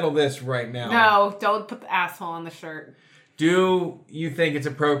settle this right now. No, don't put the asshole on the shirt. Do you think it's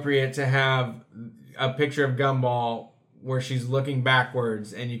appropriate to have a picture of Gumball where she's looking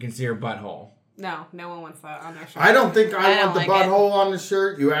backwards and you can see her butthole? No one wants that on their shirt. I don't think I I want don't the like it. butthole on the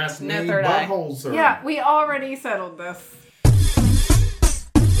shirt. You asked me. No third eye. Buttholes are... Yeah, we already settled this.